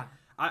 Yeah.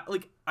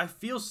 I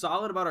feel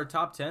solid about our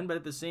top 10, but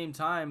at the same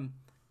time,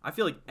 I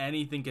feel like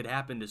anything could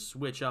happen to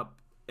switch up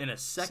in a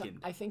second.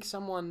 I think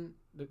someone,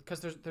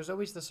 because there's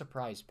always the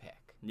surprise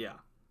pick. Yeah.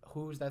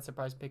 Who's that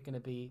surprise pick going to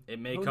be? It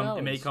may Who come. knows?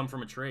 It may come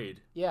from a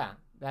trade. Yeah,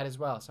 that as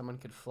well. Someone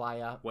could fly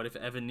up. What if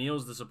Evan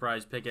Neal's the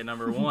surprise pick at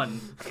number 1?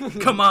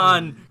 Come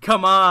on.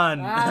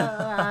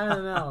 I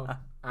don't know.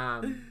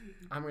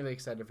 I'm really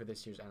excited for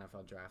this year's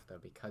NFL draft though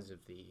because of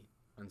the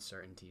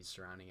uncertainties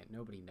surrounding it.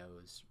 Nobody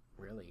knows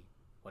really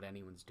what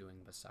anyone's doing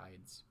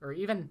besides, or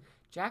even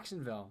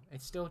Jacksonville.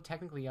 It's still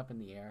technically up in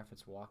the air if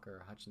it's Walker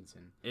or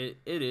Hutchinson. It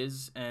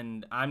is,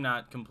 and I'm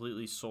not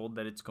completely sold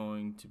that it's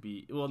going to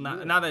be. Well,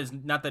 not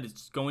that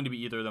it's going to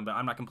be either of them, but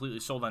I'm not completely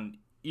sold on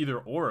either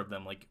or of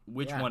them. Like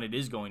which one it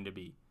is going to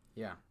be.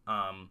 Yeah.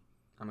 I'm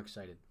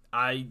excited.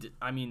 I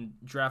mean,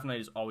 draft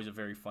night is always a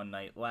very fun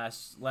night.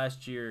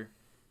 Last year,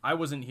 I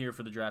wasn't here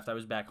for the draft. I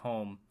was back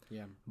home.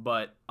 Yeah.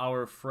 But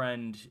our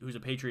friend, who's a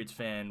Patriots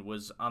fan,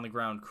 was on the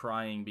ground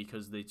crying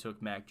because they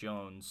took Mac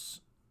Jones.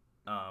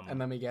 And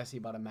let me guess, he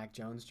bought a Mac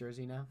Jones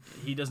jersey now?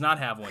 He does not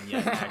have one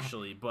yet,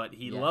 actually, but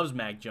he loves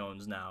Mac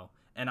Jones now.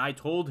 And I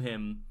told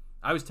him,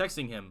 I was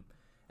texting him,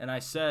 and I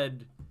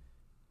said,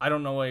 I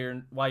don't know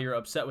why you're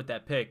upset with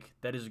that pick.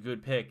 That is a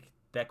good pick.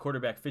 That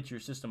quarterback fits your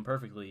system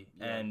perfectly,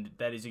 and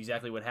that is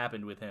exactly what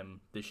happened with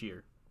him this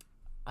year.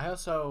 I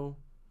also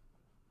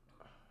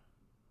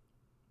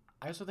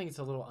think it's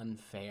a little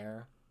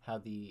unfair how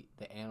the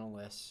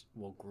analysts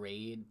will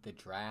grade the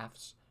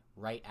drafts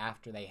right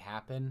after they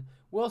happen.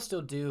 We'll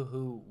still do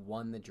who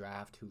won the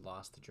draft, who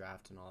lost the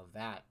draft, and all of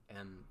that,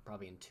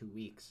 probably in 2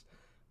 weeks.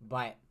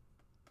 But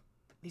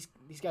these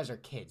guys are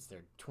kids.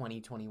 They're 20,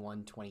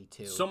 21,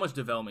 22. So much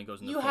development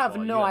goes into football. You have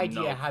no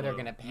idea how they're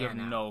going to pan out. You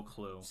have no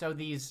clue. So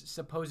these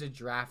supposed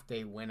draft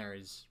day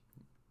winners...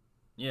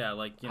 Yeah,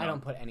 like, I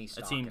don't put any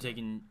stock a team in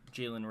taking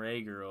Jalen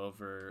Reagor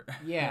over...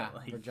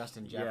 for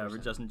Justin Jefferson. Yeah, for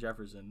Justin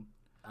Jefferson.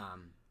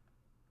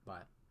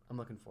 But I'm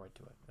looking forward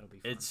to it. It'll be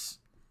fun. It's,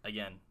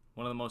 again,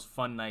 one of the most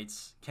fun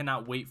nights.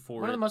 Cannot wait for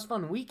it. One of the most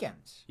fun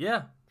weekends.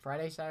 Yeah.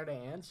 Friday, Saturday,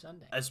 and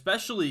Sunday.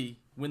 Especially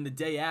when the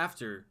day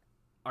after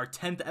our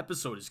 10th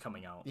episode is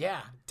coming out.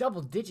 Yeah.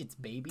 Double digits,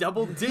 baby.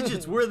 Double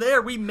digits. We're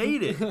there. We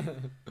made it.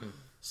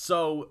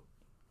 So,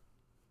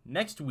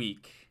 next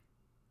week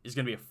is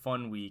going to be a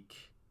fun week.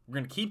 We're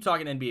going to keep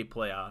talking NBA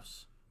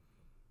playoffs.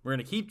 We're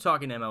going to keep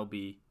talking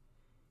MLB.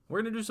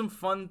 We're going to do some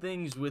fun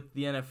things with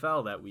the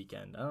NFL that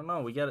weekend. I don't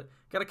know. We got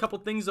a couple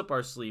things up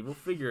our sleeve. We'll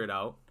figure it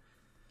out.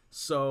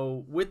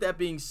 So, with that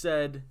being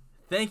said,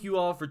 thank you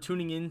all for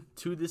tuning in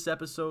to this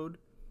episode.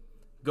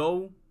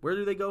 Where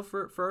do they go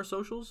for our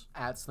socials?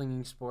 At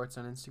Slinging Sports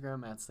on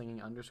Instagram, at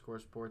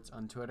Slinging_sports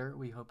on Twitter.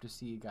 We hope to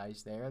see you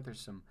guys there. There's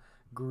some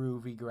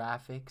groovy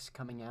graphics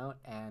coming out,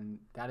 and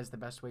that is the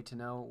best way to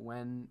know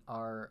when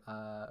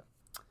our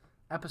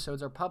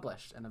episodes are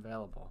published and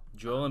available.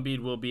 Joel Embiid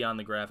will be on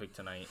the graphic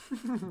tonight,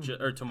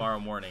 or tomorrow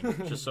morning,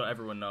 just so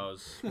everyone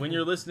knows. When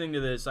you're listening to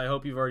this, I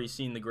hope you've already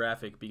seen the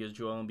graphic because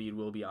Joel Embiid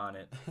will be on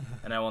it,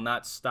 and I will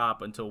not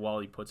stop until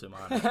Wally puts him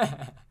on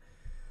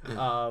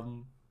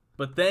it.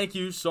 But thank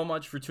you so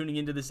much for tuning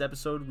into this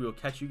episode. We will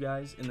catch you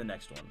guys in the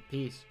next one.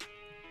 Peace.